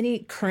so many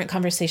current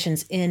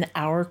conversations in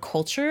our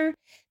culture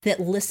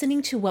that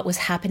listening to what was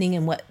happening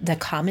and what the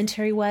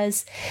commentary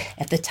was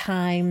at the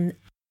time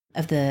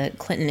of the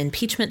Clinton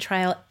impeachment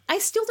trial, I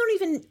still don't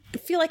even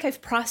feel like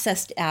I've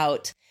processed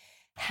out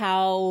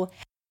how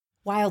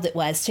wild it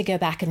was to go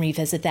back and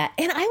revisit that.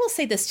 And I will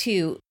say this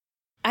too.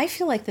 I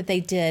feel like that they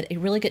did a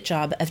really good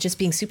job of just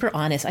being super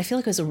honest. I feel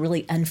like it was a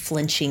really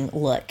unflinching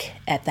look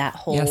at that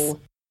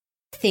whole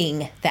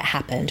thing that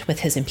happened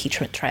with his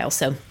impeachment trial.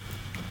 So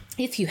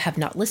if you have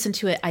not listened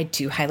to it, I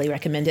do highly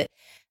recommend it.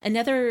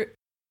 Another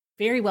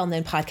very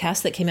well-known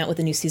podcast that came out with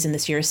a new season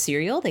this year is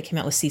Serial. They came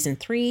out with season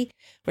 3,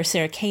 where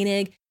Sarah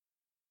Koenig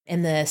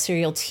and the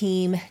Serial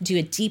team do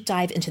a deep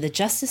dive into the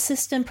justice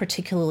system,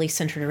 particularly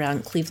centered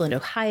around Cleveland,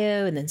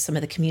 Ohio, and then some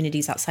of the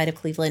communities outside of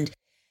Cleveland.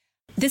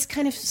 This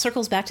kind of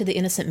circles back to The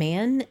Innocent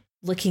Man,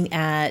 looking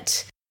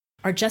at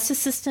our justice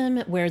system,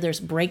 where there's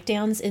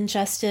breakdowns in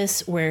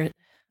justice, where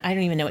I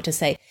don't even know what to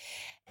say.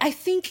 I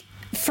think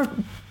for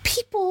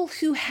people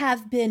who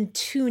have been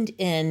tuned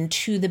in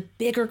to the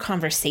bigger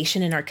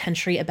conversation in our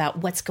country about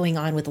what's going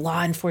on with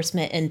law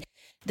enforcement and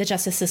the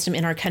justice system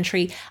in our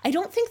country, I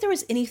don't think there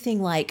was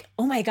anything like,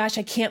 oh my gosh,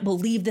 I can't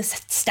believe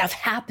this stuff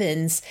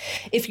happens,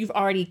 if you've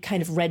already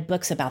kind of read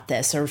books about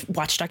this or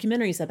watched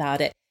documentaries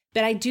about it.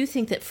 But I do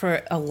think that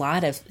for a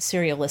lot of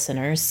serial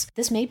listeners,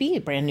 this may be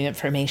brand new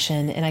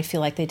information. And I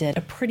feel like they did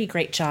a pretty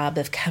great job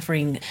of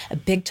covering a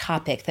big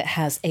topic that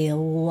has a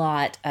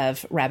lot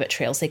of rabbit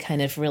trails. They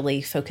kind of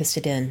really focused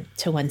it in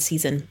to one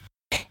season.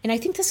 And I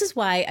think this is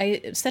why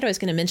I said I was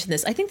going to mention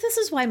this. I think this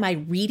is why my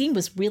reading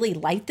was really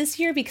light this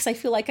year, because I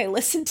feel like I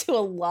listened to a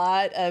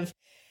lot of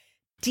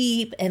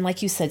deep and,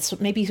 like you said, so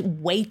maybe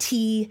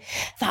weighty,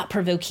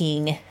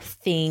 thought-provoking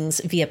things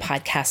via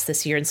podcast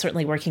this year, and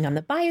certainly working on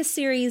the Bias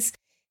series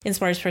in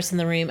Smartest Person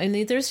in the Room. I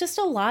mean, there's just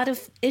a lot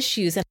of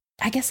issues. And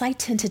I guess I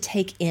tend to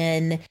take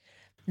in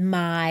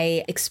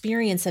my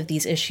experience of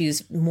these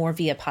issues more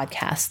via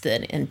podcast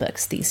than in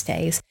books these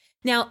days.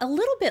 Now, a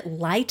little bit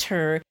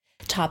lighter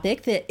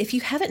topic that, if you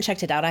haven't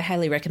checked it out, I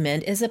highly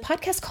recommend, is a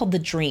podcast called The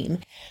Dream.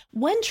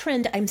 One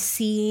trend I'm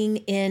seeing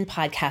in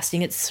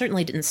podcasting, it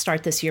certainly didn't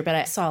start this year, but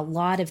I saw a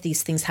lot of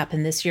these things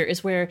happen this year,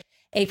 is where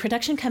a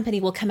production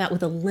company will come out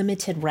with a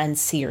limited run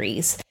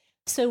series.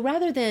 So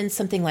rather than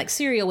something like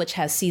Serial, which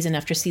has season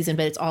after season,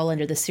 but it's all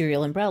under the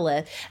Serial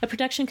umbrella, a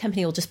production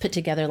company will just put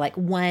together like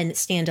one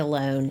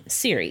standalone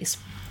series.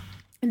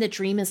 And The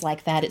Dream is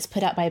like that. It's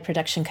put out by a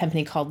production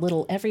company called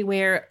Little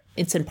Everywhere.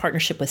 It's in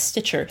partnership with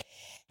Stitcher.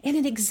 And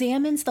it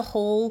examines the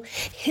whole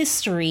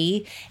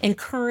history and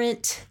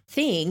current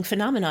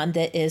phenomenon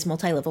that is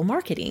multi-level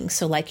marketing.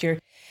 So like your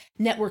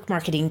network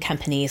marketing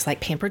companies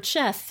like Pampered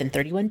Chef and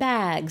 31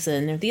 Bags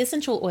and the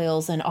essential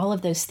oils and all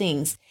of those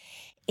things.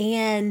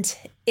 And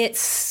it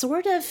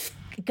sort of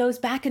goes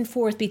back and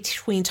forth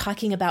between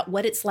talking about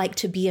what it's like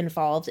to be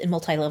involved in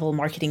multi-level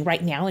marketing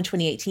right now in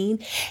 2018.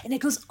 And it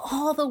goes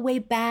all the way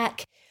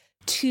back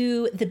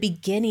to the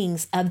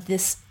beginnings of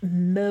this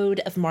mode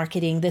of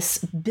marketing, this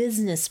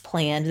business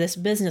plan, this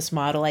business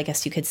model, I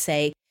guess you could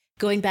say,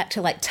 going back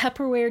to like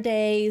Tupperware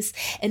days.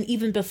 And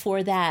even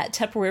before that,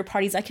 Tupperware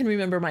parties. I can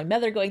remember my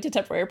mother going to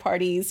Tupperware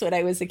parties when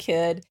I was a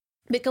kid.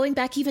 But going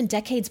back even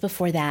decades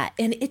before that.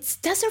 And it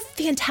does a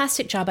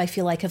fantastic job, I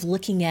feel like, of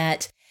looking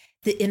at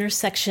the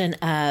intersection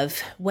of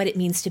what it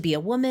means to be a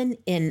woman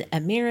in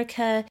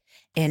America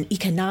and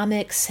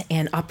economics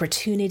and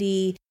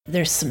opportunity.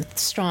 There's some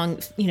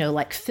strong,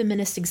 like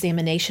feminist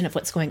examination of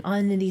what's going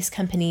on in these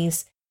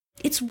companies.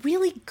 It's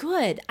really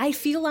good. I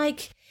feel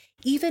like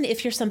even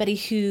if you're somebody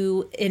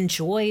who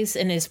enjoys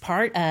and is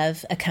part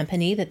of a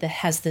company that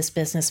has this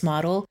business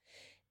model,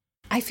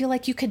 I feel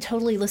like you could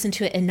totally listen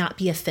to it and not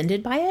be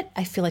offended by it.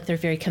 I feel like they're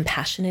very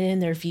compassionate in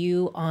their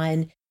view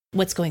on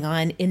what's going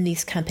on in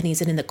these companies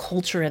and in the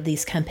culture of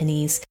these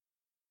companies.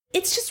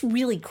 It's just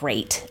really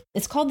great.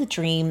 It's called The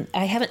Dream.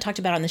 I haven't talked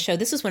about it on the show.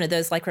 This was one of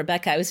those, like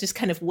Rebecca, I was just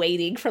kind of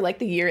waiting for like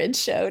the year-end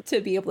show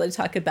to be able to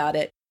talk about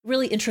it.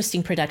 Really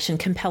interesting production,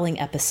 compelling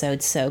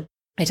episodes. So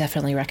I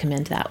definitely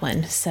recommend that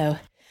one. So,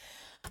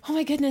 oh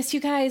my goodness, you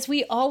guys,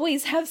 we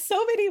always have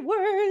so many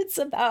words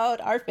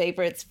about our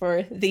favorites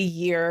for the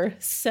year.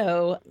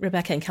 So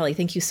Rebecca and Kelly,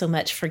 thank you so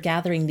much for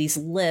gathering these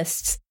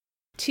lists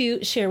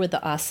to share with the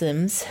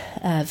awesomes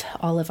of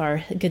all of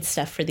our good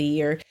stuff for the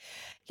year.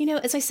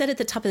 As I said at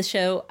the top of the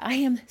show, I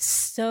am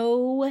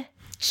so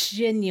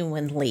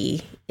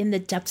genuinely, in the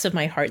depths of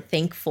my heart,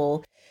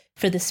 thankful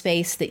for the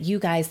space that you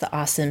guys, the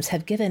awesomes,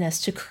 have given us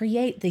to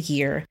create the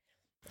year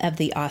of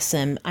the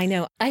awesome. I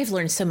know I've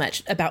learned so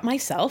much about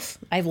myself.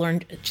 I've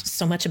learned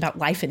so much about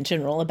life in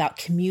general, about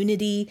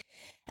community,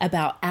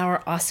 about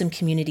our awesome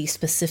community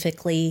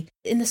specifically.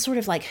 In the sort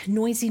of like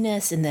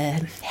noisiness in the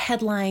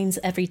headlines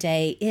every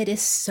day, it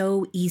is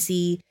so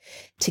easy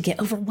to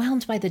get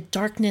overwhelmed by the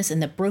darkness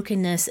and the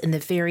brokenness and the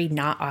very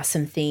not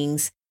awesome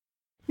things,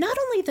 not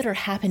only that are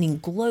happening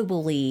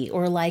globally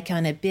or like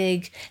on a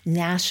big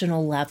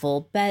national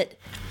level, but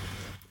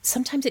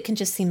sometimes it can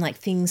just seem like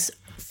things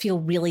feel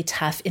really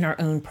tough in our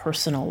own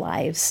personal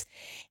lives.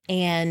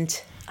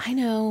 And I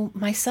know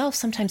myself,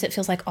 sometimes it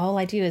feels like all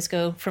I do is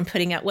go from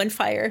putting out one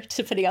fire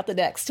to putting out the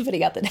next to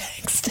putting out the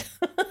next.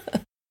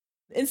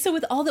 And so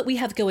with all that we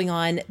have going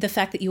on, the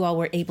fact that you all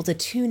were able to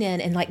tune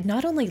in and like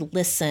not only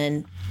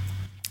listen,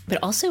 but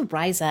also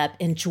rise up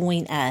and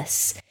join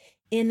us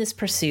in this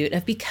pursuit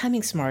of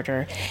becoming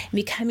smarter,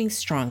 becoming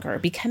stronger,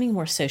 becoming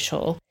more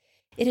social.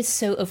 It is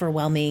so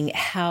overwhelming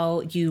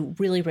how you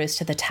really rose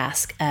to the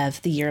task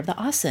of the Year of the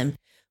Awesome.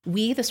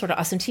 We, the Sort of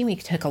Awesome team, we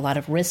took a lot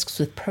of risks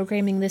with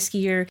programming this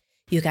year.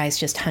 You guys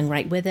just hung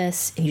right with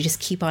us, and you just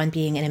keep on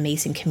being an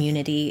amazing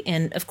community.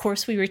 And of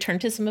course, we return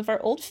to some of our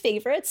old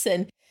favorites,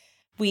 and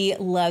we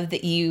love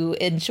that you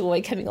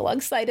enjoy coming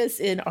alongside us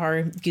in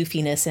our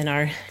goofiness and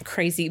our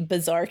crazy,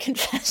 bizarre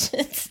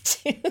confessions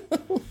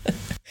too.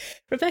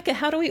 Rebecca,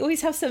 how do we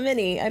always have so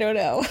many? I don't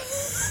know.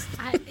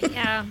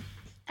 Yeah.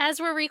 As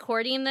we're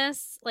recording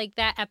this, like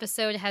that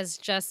episode has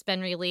just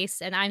been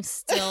released, and I'm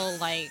still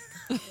like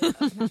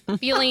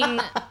feeling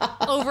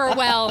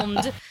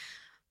overwhelmed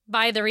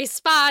by the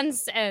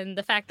response and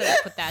the fact that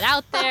I put that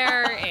out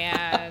there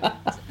and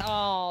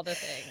all the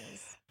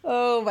things.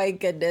 Oh my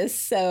goodness.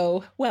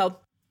 So, well,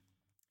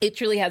 it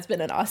truly has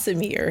been an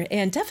awesome year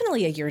and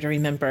definitely a year to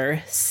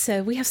remember.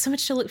 So we have so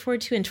much to look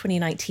forward to in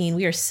 2019.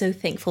 We are so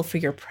thankful for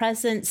your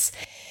presence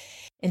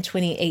in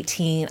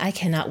 2018. I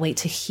cannot wait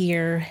to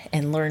hear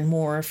and learn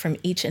more from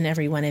each and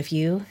every one of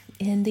you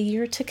in the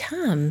year to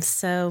come.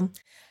 So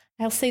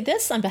I'll say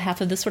this on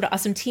behalf of the Sorta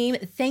Awesome team.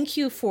 Thank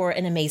you for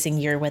an amazing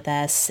year with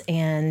us,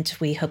 and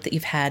we hope that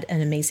you've had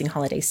an amazing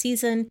holiday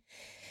season.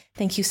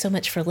 Thank you so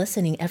much for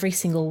listening every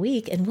single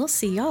week, and we'll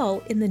see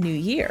y'all in the new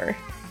year.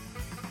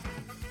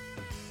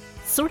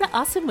 Sorta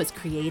Awesome was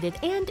created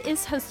and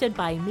is hosted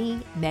by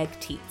me, Meg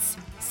Tietz.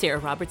 Sarah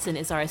Robertson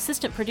is our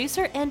assistant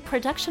producer, and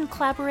production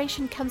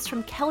collaboration comes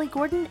from Kelly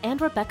Gordon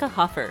and Rebecca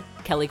Hoffer.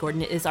 Kelly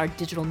Gordon is our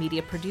digital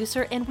media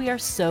producer, and we are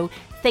so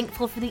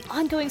thankful for the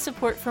ongoing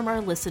support from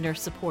our listener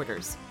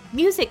supporters.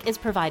 Music is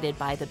provided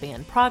by the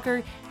band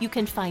Prager. You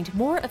can find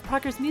more of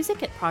Prager's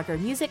music at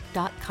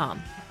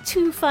pragermusic.com.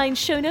 To find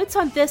show notes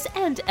on this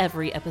and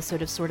every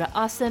episode of Sorta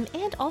Awesome,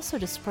 and also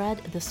to spread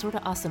the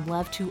Sorta Awesome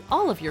love to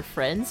all of your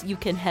friends, you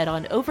can head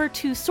on over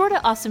to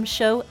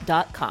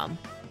sortaawesomeshow.com.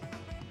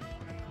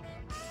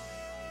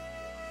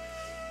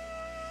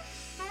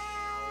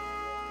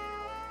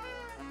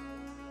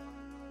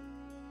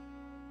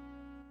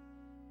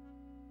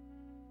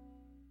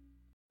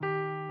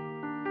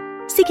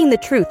 Seeking the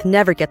truth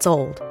never gets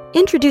old.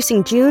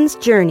 Introducing June's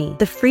Journey,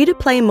 the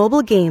free-to-play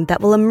mobile game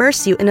that will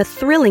immerse you in a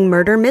thrilling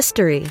murder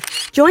mystery.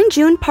 Join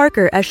June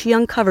Parker as she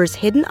uncovers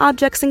hidden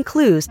objects and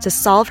clues to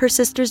solve her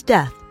sister's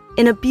death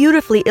in a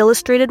beautifully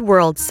illustrated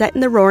world set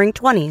in the Roaring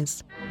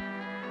 '20s.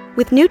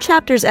 With new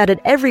chapters added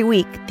every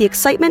week, the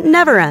excitement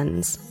never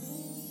ends.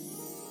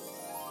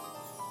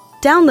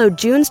 Download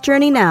June's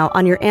Journey now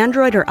on your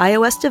Android or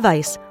iOS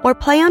device, or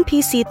play on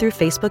PC through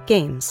Facebook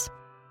Games.